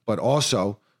about, but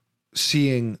also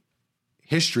seeing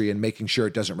history and making sure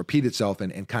it doesn't repeat itself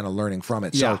and kind of learning from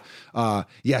it. Yeah. So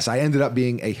yes, I ended up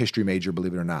being a history major,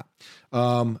 believe it or not.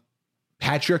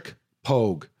 Patrick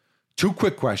Pogue, 2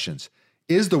 quick questions.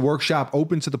 Is the workshop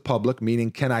open to the public?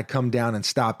 Meaning, can I come down and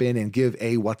stop in and give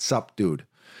a what's up, dude?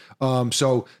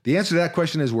 So the answer to that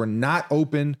question is we're not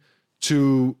open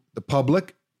to the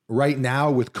public right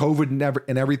now with COVID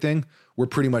and everything. We're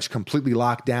pretty much completely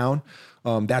locked down.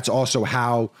 That's also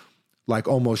how, like,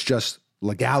 almost just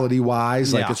legality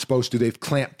wise, like it's supposed to, they've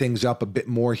clamped things up a bit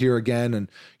more here again. And,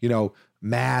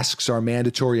 masks are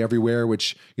mandatory everywhere,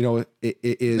 which, it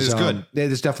is good.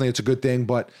 It's definitely, it's a good thing.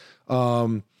 But,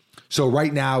 so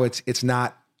right now it's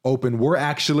not open.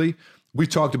 We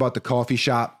talked about the coffee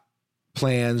shop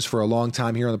plans for a long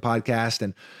time here on the podcast.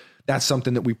 And that's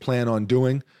something that we plan on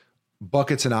doing.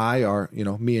 Buckets and I are,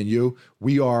 me and you,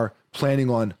 we are planning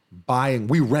on buying.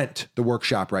 We rent the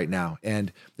workshop right now,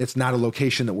 and it's not a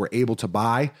location that we're able to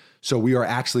buy. So we are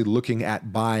actually looking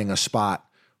at buying a spot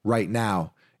right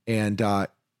now. And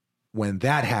when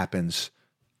that happens,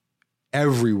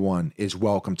 everyone is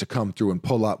welcome to come through and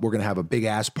pull up. We're going to have a big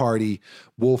ass party,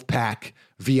 Wolfpack,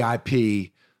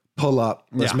 VIP, pull up.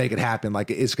 Let's make it happen.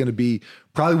 Like, it's going to be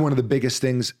probably one of the biggest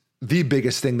things, the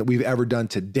biggest thing that we've ever done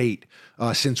to date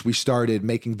since we started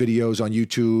making videos on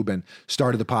YouTube and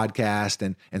started the podcast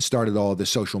and started all of the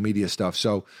social media stuff.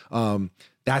 So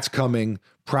that's coming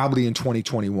probably in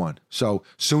 2021. So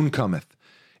soon cometh.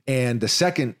 And the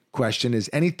second question is,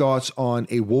 any thoughts on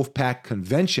a Wolfpack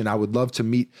convention? I would love to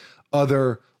meet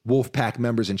other Wolfpack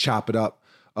members and chop it up.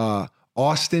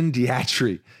 Austin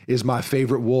Diatri is my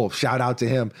favorite wolf. Shout out to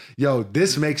him. Yo,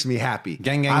 this makes me happy.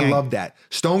 Gang, I love that.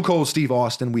 Stone Cold Steve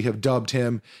Austin, we have dubbed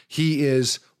him. He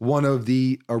is one of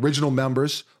the original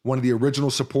members, one of the original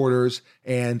supporters,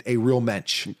 and a real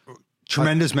mensch.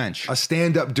 Tremendous mensch. A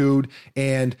stand-up dude.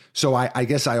 And so I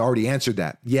guess I already answered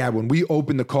that. Yeah, when we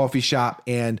open the coffee shop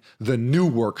and the new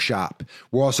workshop,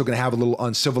 we're also going to have a little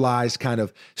uncivilized kind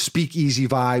of speakeasy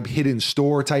vibe, hidden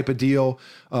store type of deal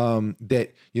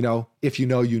that, if you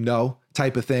know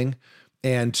type of thing.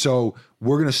 And so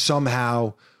we're going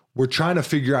to we're trying to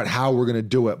figure out how we're going to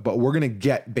do it, but we're going to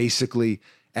get basically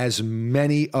as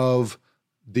many of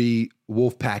the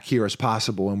Wolfpack here as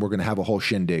possible, and we're going to have a whole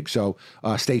shindig. So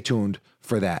stay tuned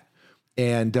for that.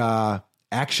 And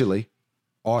actually,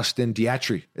 Austin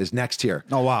Diatri is next here.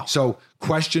 Oh, wow. So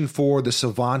question for the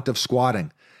savant of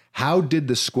squatting. How did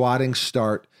the squatting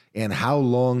start, and how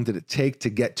long did it take to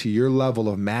get to your level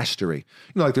of mastery?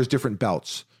 Like there's different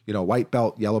belts, white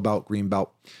belt, yellow belt, green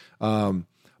belt.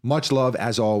 Much love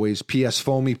as always. P.S.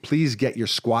 Foamy, please get your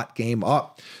squat game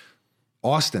up.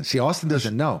 Austin. See, Austin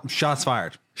doesn't know. Shots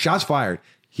fired. Shots fired.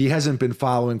 He hasn't been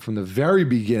following from the very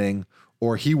beginning,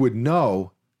 or he would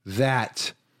know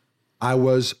that I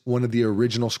was one of the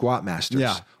original squat masters.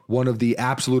 Yeah. One of the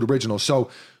absolute originals.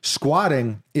 So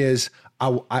squatting is,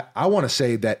 I want to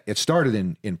say that it started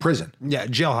in prison. Yeah,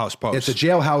 jailhouse pose. It's a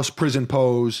jailhouse prison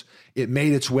pose. It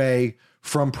made its way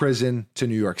from prison to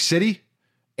New York City,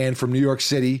 and from New York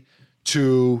City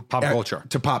to pop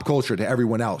culture, to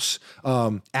everyone else.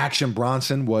 Action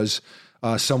Bronson was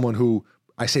someone who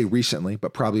I say recently,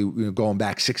 but probably going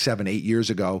back 6, 7, 8 years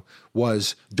ago,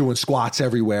 was doing squats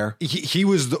everywhere. He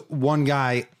was the one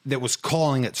guy that was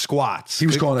calling it squats. He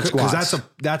was calling it squats. Because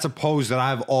that's a pose that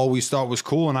I've always thought was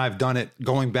cool, and I've done it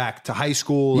going back to high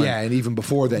school. And even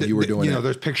before then, you were doing it.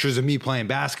 There's pictures of me playing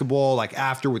basketball, like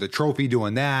after with a trophy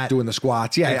doing that. Doing the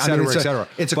squats. Yeah, et cetera, et cetera.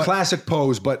 It's a classic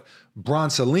pose, but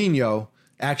Bronsolino,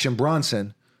 Action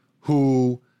Bronson,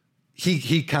 who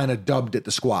he kind of dubbed it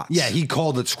the squats. Yeah, he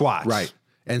called it squats. Right.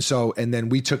 And then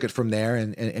we took it from there,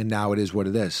 and now it is what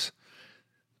it is.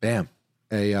 Bam.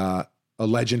 A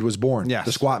legend was born. Yes.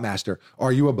 The squat master.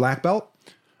 Are you a black belt?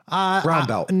 Brown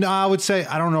belt. No, I would say,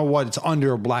 I don't know what it's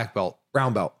under a black belt.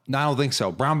 Brown belt. No, I don't think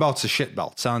so. Brown belt's a shit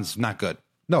belt. Sounds not good.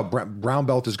 No, brown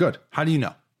belt is good. How do you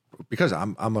know? Because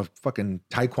I'm a fucking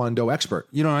Taekwondo expert.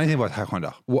 You don't know anything about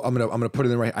Taekwondo. Well, I'm gonna put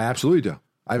it in right. I absolutely do.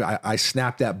 I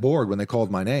snapped that board when they called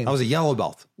my name. I was a yellow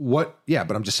belt. What? Yeah,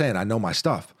 but I'm just saying I know my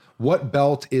stuff. What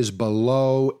belt is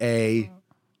below a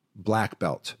black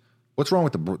belt? What's wrong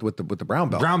with the brown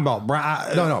belt? Brown belt.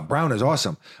 No, brown is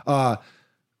awesome.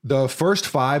 The first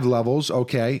 5 levels,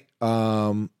 okay.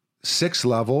 6th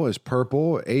level is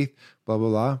purple. 8th, blah blah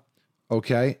blah.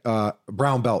 Okay.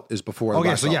 Brown belt is before. Okay,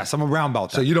 black so belt. yes, I'm a brown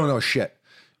belt. So you don't know shit.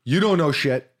 You don't know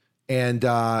shit, and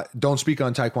don't speak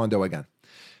on Taekwondo again.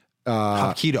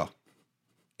 Hapkido.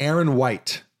 Aaron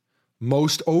White,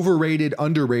 most overrated,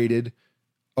 underrated.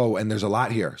 Oh, and there's a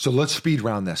lot here. So let's speed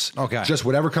round this. Okay. Just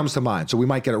whatever comes to mind. So we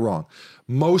might get it wrong.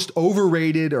 Most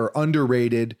overrated or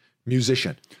underrated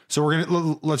musician. So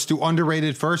let's do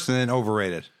underrated first and then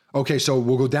overrated. Okay, so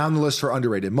we'll go down the list for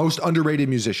underrated. Most underrated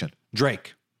musician.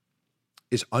 Drake.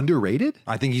 Is underrated?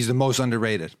 I think he's the most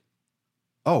underrated.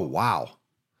 Oh, wow.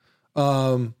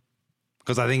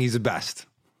 Because I think he's the best.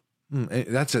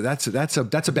 That's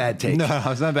a bad take. No,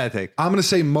 it's not a bad take. I'm going to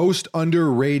say most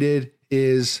underrated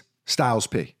is Styles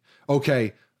P.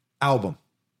 Okay, album.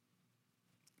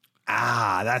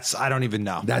 I don't even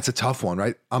know. That's a tough one,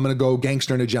 right? I'm going to go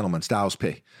Gangster and a Gentleman, Styles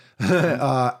P.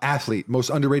 Athlete, most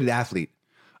underrated athlete.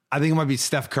 I think it might be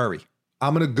Steph Curry.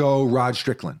 I'm going to go Rod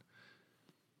Strickland.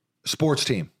 Sports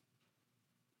team.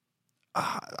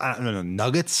 I don't know,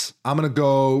 Nuggets? I'm going to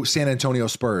go San Antonio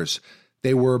Spurs.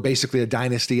 They were basically a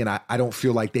dynasty, and I don't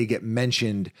feel like they get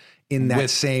mentioned in that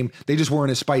same. They just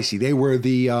weren't as spicy. They were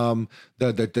the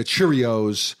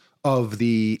Cheerios of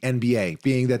the NBA,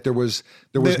 being that there was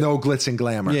no glitz and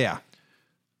glamour. Yeah.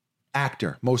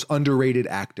 Actor, most underrated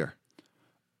actor.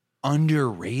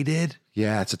 Underrated?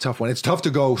 Yeah, it's a tough one. It's tough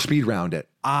to go speed round it.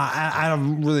 I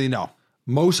don't really know.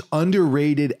 Most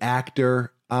underrated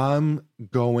actor. I'm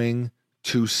going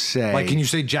to say. Like, can you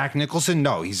say Jack Nicholson?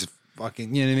 No, he's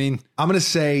fucking. You know what I mean? I'm going to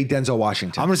say Denzel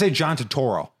Washington. I'm going to say John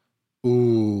Turturro.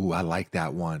 Ooh, I like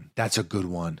that one. That's a good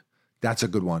one. I'm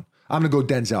going to go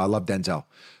Denzel. I love Denzel.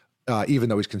 Even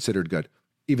though he's considered good.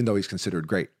 Even though he's considered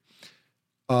great.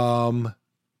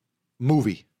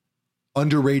 Movie.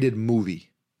 Underrated movie.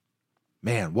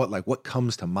 Man, what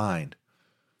comes to mind?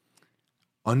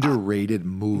 Underrated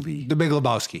movie. The Big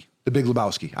Lebowski. The Big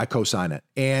Lebowski. I co-sign it.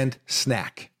 And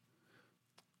snack.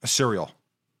 A cereal.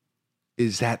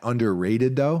 Is that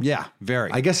underrated though? Yeah,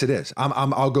 very. I guess it is.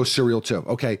 I'll go cereal too.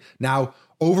 Okay. Now,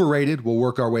 overrated, we'll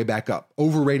work our way back up.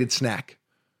 Overrated snack.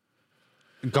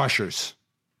 Gushers.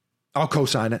 I'll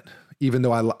co-sign it, even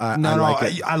though I like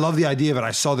it. I love the idea of it.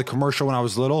 I saw the commercial when I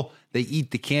was little. They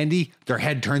eat the candy. Their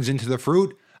head turns into the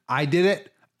fruit. I did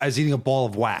it. I was eating a ball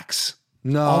of wax.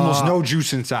 No. Almost no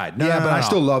juice inside. No, but I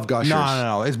still love Gushers.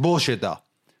 No. It's bullshit though.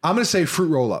 I'm going to say fruit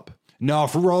roll-up. No,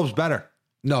 fruit roll-up's better.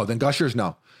 No, then Gushers,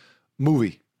 no.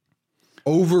 Movie.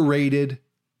 Overrated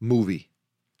movie.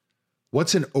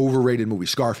 What's an overrated movie?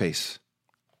 Scarface.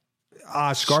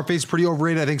 Scarface is pretty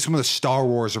overrated. I think some of the Star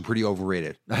Wars are pretty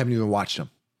overrated. I haven't even watched them.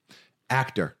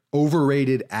 Actor.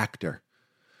 Overrated actor.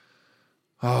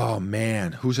 Oh,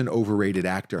 man. Who's an overrated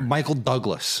actor? Michael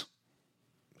Douglas.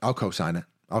 I'll co-sign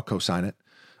it.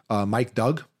 Mike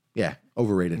Doug? Yeah,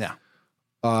 overrated.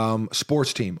 Yeah.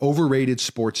 Sports team. Overrated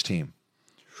sports team.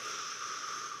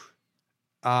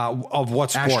 Of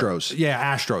what sport? Astros.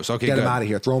 Yeah, Astros. Okay, Get him out of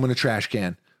here. Throw him in a trash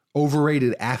can.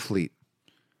 Overrated athlete.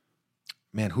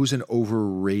 Man, who's an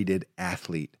overrated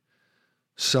athlete?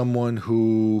 Someone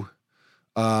who...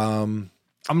 I'm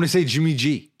going to say Jimmy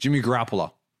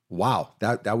Garoppolo. Wow,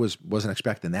 that wasn't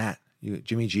expecting that.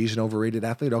 Jimmy G's an overrated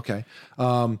athlete? Okay.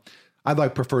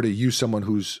 I'd prefer to use someone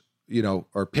who's,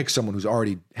 or pick someone who's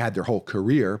already had their whole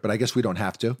career, but I guess we don't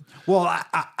have to. Well,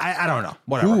 I don't know.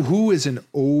 Whatever. Who is an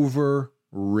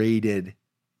overrated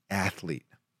athlete?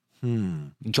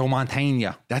 Joe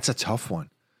Montana. That's a tough one.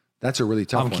 That's a really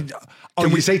tough one.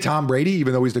 Can we say Tom Brady,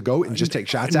 even though he's the GOAT, and just take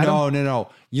shots at him? No.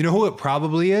 You know who it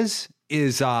probably is?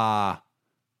 is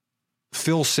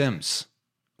Phil Simms.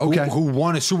 Okay. Who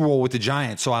won a Super Bowl with the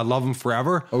Giants, so I love him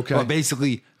forever. Okay. But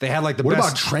basically, they had like the What best.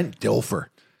 about Trent Dilfer?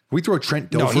 Can we throw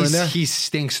Trent Dilfer No, in there? he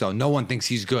stinks, though. No one thinks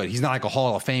he's good. He's not like a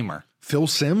Hall of Famer. Phil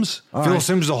Simms? Phil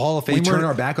Simms is a Hall of Famer. We turn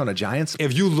our back on a Giants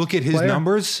If you look at his player?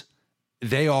 numbers,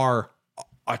 they are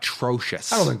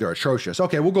atrocious. I don't think they're atrocious.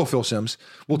 Okay, we'll go Phil Simms.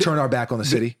 We'll turn our back on the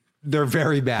city. They're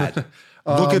very bad.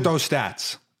 Look at those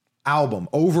stats. Album.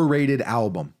 Overrated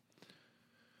album.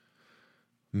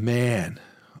 Man.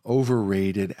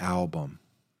 Overrated album.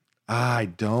 I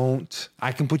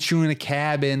can put you in a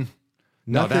cabin.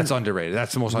 No, that's underrated.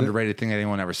 That's the most underrated thing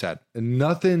anyone ever said.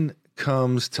 Nothing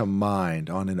comes to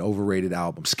mind on an overrated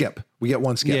album. Skip. We get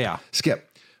one skip. Yeah.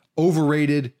 Skip.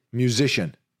 Overrated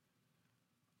musician.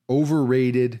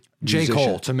 Overrated J. musician.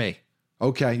 Cole, to me.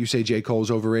 Okay, you say J.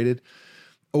 Cole's overrated.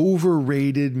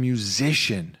 Overrated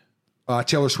musician.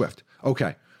 Taylor Swift.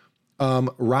 Okay.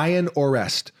 Ryan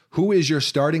Orest. Who is your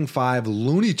starting 5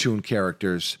 Looney Tune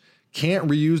characters? Can't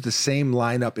reuse the same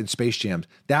lineup in Space Jam.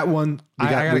 That one. I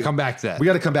got to come back to that. We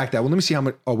got to come back to that one. Let me see how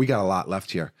much. Oh, we got a lot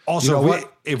left here. Also, you know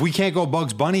if we can't go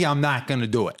Bugs Bunny, I'm not going to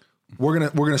do it. We're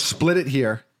gonna split it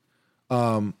here.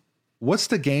 What's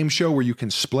the game show where you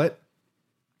can split?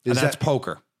 That's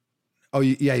poker. Oh,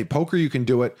 yeah, poker. You can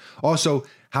do it. Also,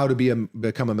 how to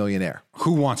become a millionaire.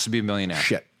 Who wants to be a millionaire?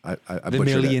 Shit, I the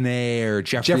millionaire. It.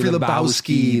 Jeffrey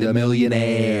Lebowski, the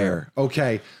millionaire.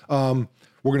 Okay.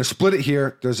 We're gonna split it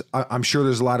here. I'm sure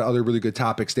there's a lot of other really good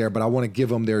topics there, but I want to give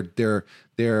them their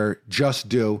just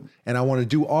due, and I want to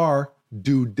do our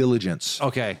due diligence.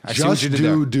 Okay, I just see what you did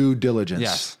do there. due diligence.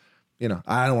 Yes.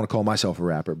 I don't want to call myself a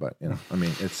rapper, but I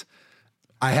mean,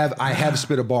 I have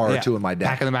spit a bar or two in my deck.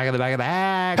 Back in the back of the back of the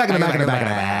back. Back in the back of the back of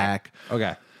the back.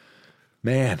 Okay.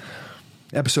 Man,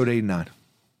 episode 89.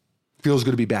 Feels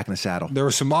good to be back in the saddle. There were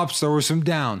some ups, there were some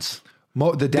downs.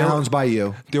 The downs by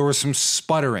you. There was some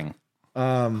sputtering.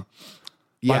 By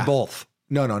both.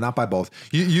 No, not by both.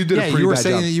 You did a pretty bad job. You were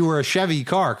saying that you were a Chevy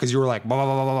car because you were like, blah,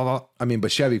 blah, blah, blah, blah. I mean,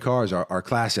 but Chevy cars are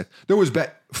classic. There was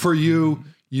for you.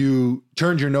 You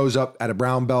turned your nose up at a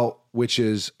brown belt, which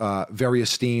is very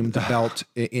esteemed belt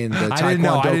in the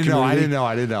Taekwondo community.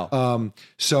 I didn't know.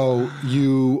 So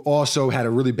you also had a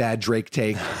really bad Drake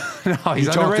take. No, he's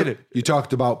underrated. You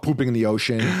talked about pooping in the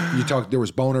ocean. There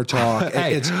was boner talk.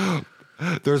 Hey,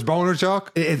 there's boner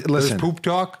talk. Listen, there's poop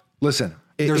talk. Listen.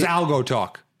 There's algo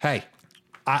talk. Hey,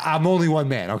 I'm only one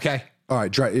man, okay? All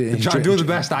right. I'm doing the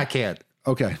best I can.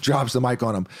 Okay, drops the mic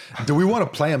on him. Do we want to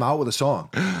play him out with a song?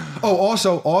 Oh,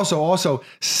 also,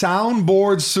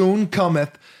 soundboard soon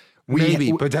cometh.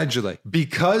 Maybe, potentially.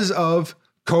 Because of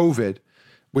COVID,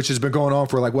 which has been going on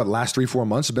for last 3-4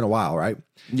 months? It's been a while, right?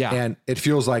 Yeah. And it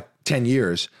feels like 10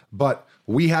 years. But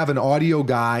we have an audio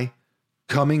guy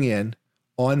coming in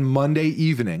on Monday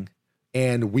evening,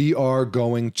 and we are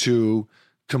going to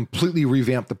completely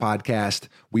revamp the podcast.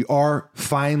 We are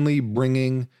finally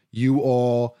bringing you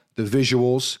all the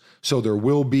visuals. So there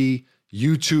will be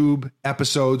YouTube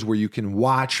episodes where you can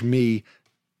watch me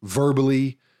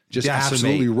verbally just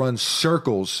absolutely run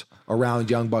circles around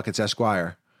Young Buckets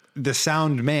Esquire. The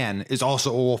sound man is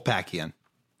also a Wolfpackian.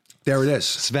 There it is.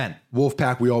 Sven.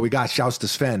 Wolfpack, we got. Shouts to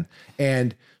Sven.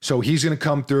 And so he's going to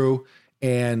come through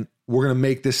and we're going to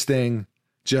make this thing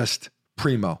just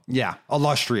primo. Yeah.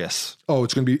 Illustrious. Oh,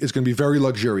 it's going to be very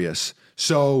luxurious.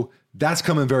 So that's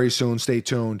coming very soon. Stay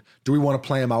tuned. Do we want to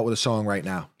play him out with a song right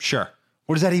now? Sure.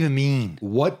 What does that even mean?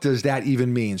 What does that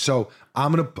even mean? So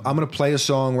I'm gonna play a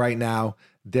song right now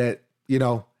that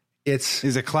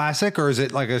is it classic or is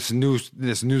it like this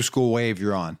new school wave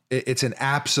you're on? It's an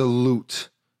absolute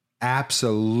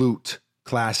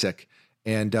classic,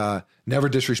 and never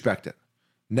disrespect it.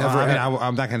 Never.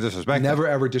 I'm not gonna disrespect. Never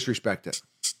ever disrespect it.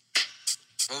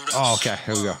 Oh, okay.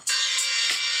 Here we go.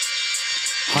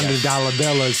 $100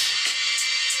 bills.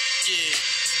 Yeah,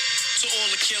 to all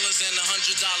the killers and the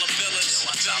 $100 billers.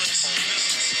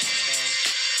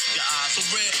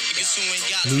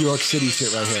 New York City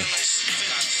shit right here.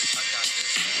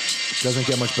 Doesn't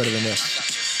get much better than this.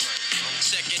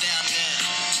 Check it out now.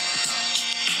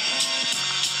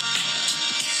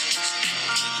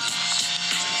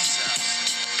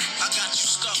 I got you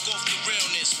stuck off the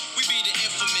realness. We be the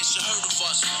infamous, you heard of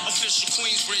us. Official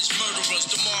Queensbridge murderers.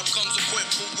 Tomorrow comes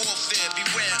equipped for warfare.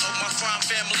 Beware of my crime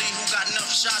family who got enough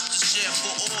shots to share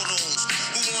for all those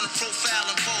who want to profile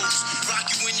and pose. Rock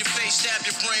you in your face, stab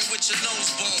your brain with your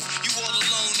nose bone. You all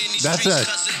alone in these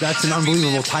streets. That's an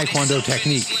unbelievable Taekwondo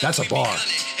technique. That's a bar.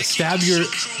 Stab your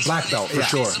black belt for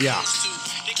sure. Yeah.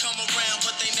 They come around,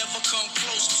 but they never come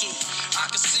close to. I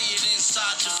can see it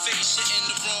inside your face. You're in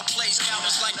the wrong place.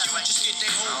 Cowards like you just get their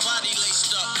whole body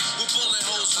laced up with bullet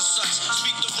holes and such.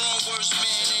 wrong words,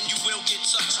 man, and you will get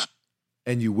touched.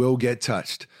 And you will get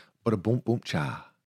touched. But a boom, boom, cha.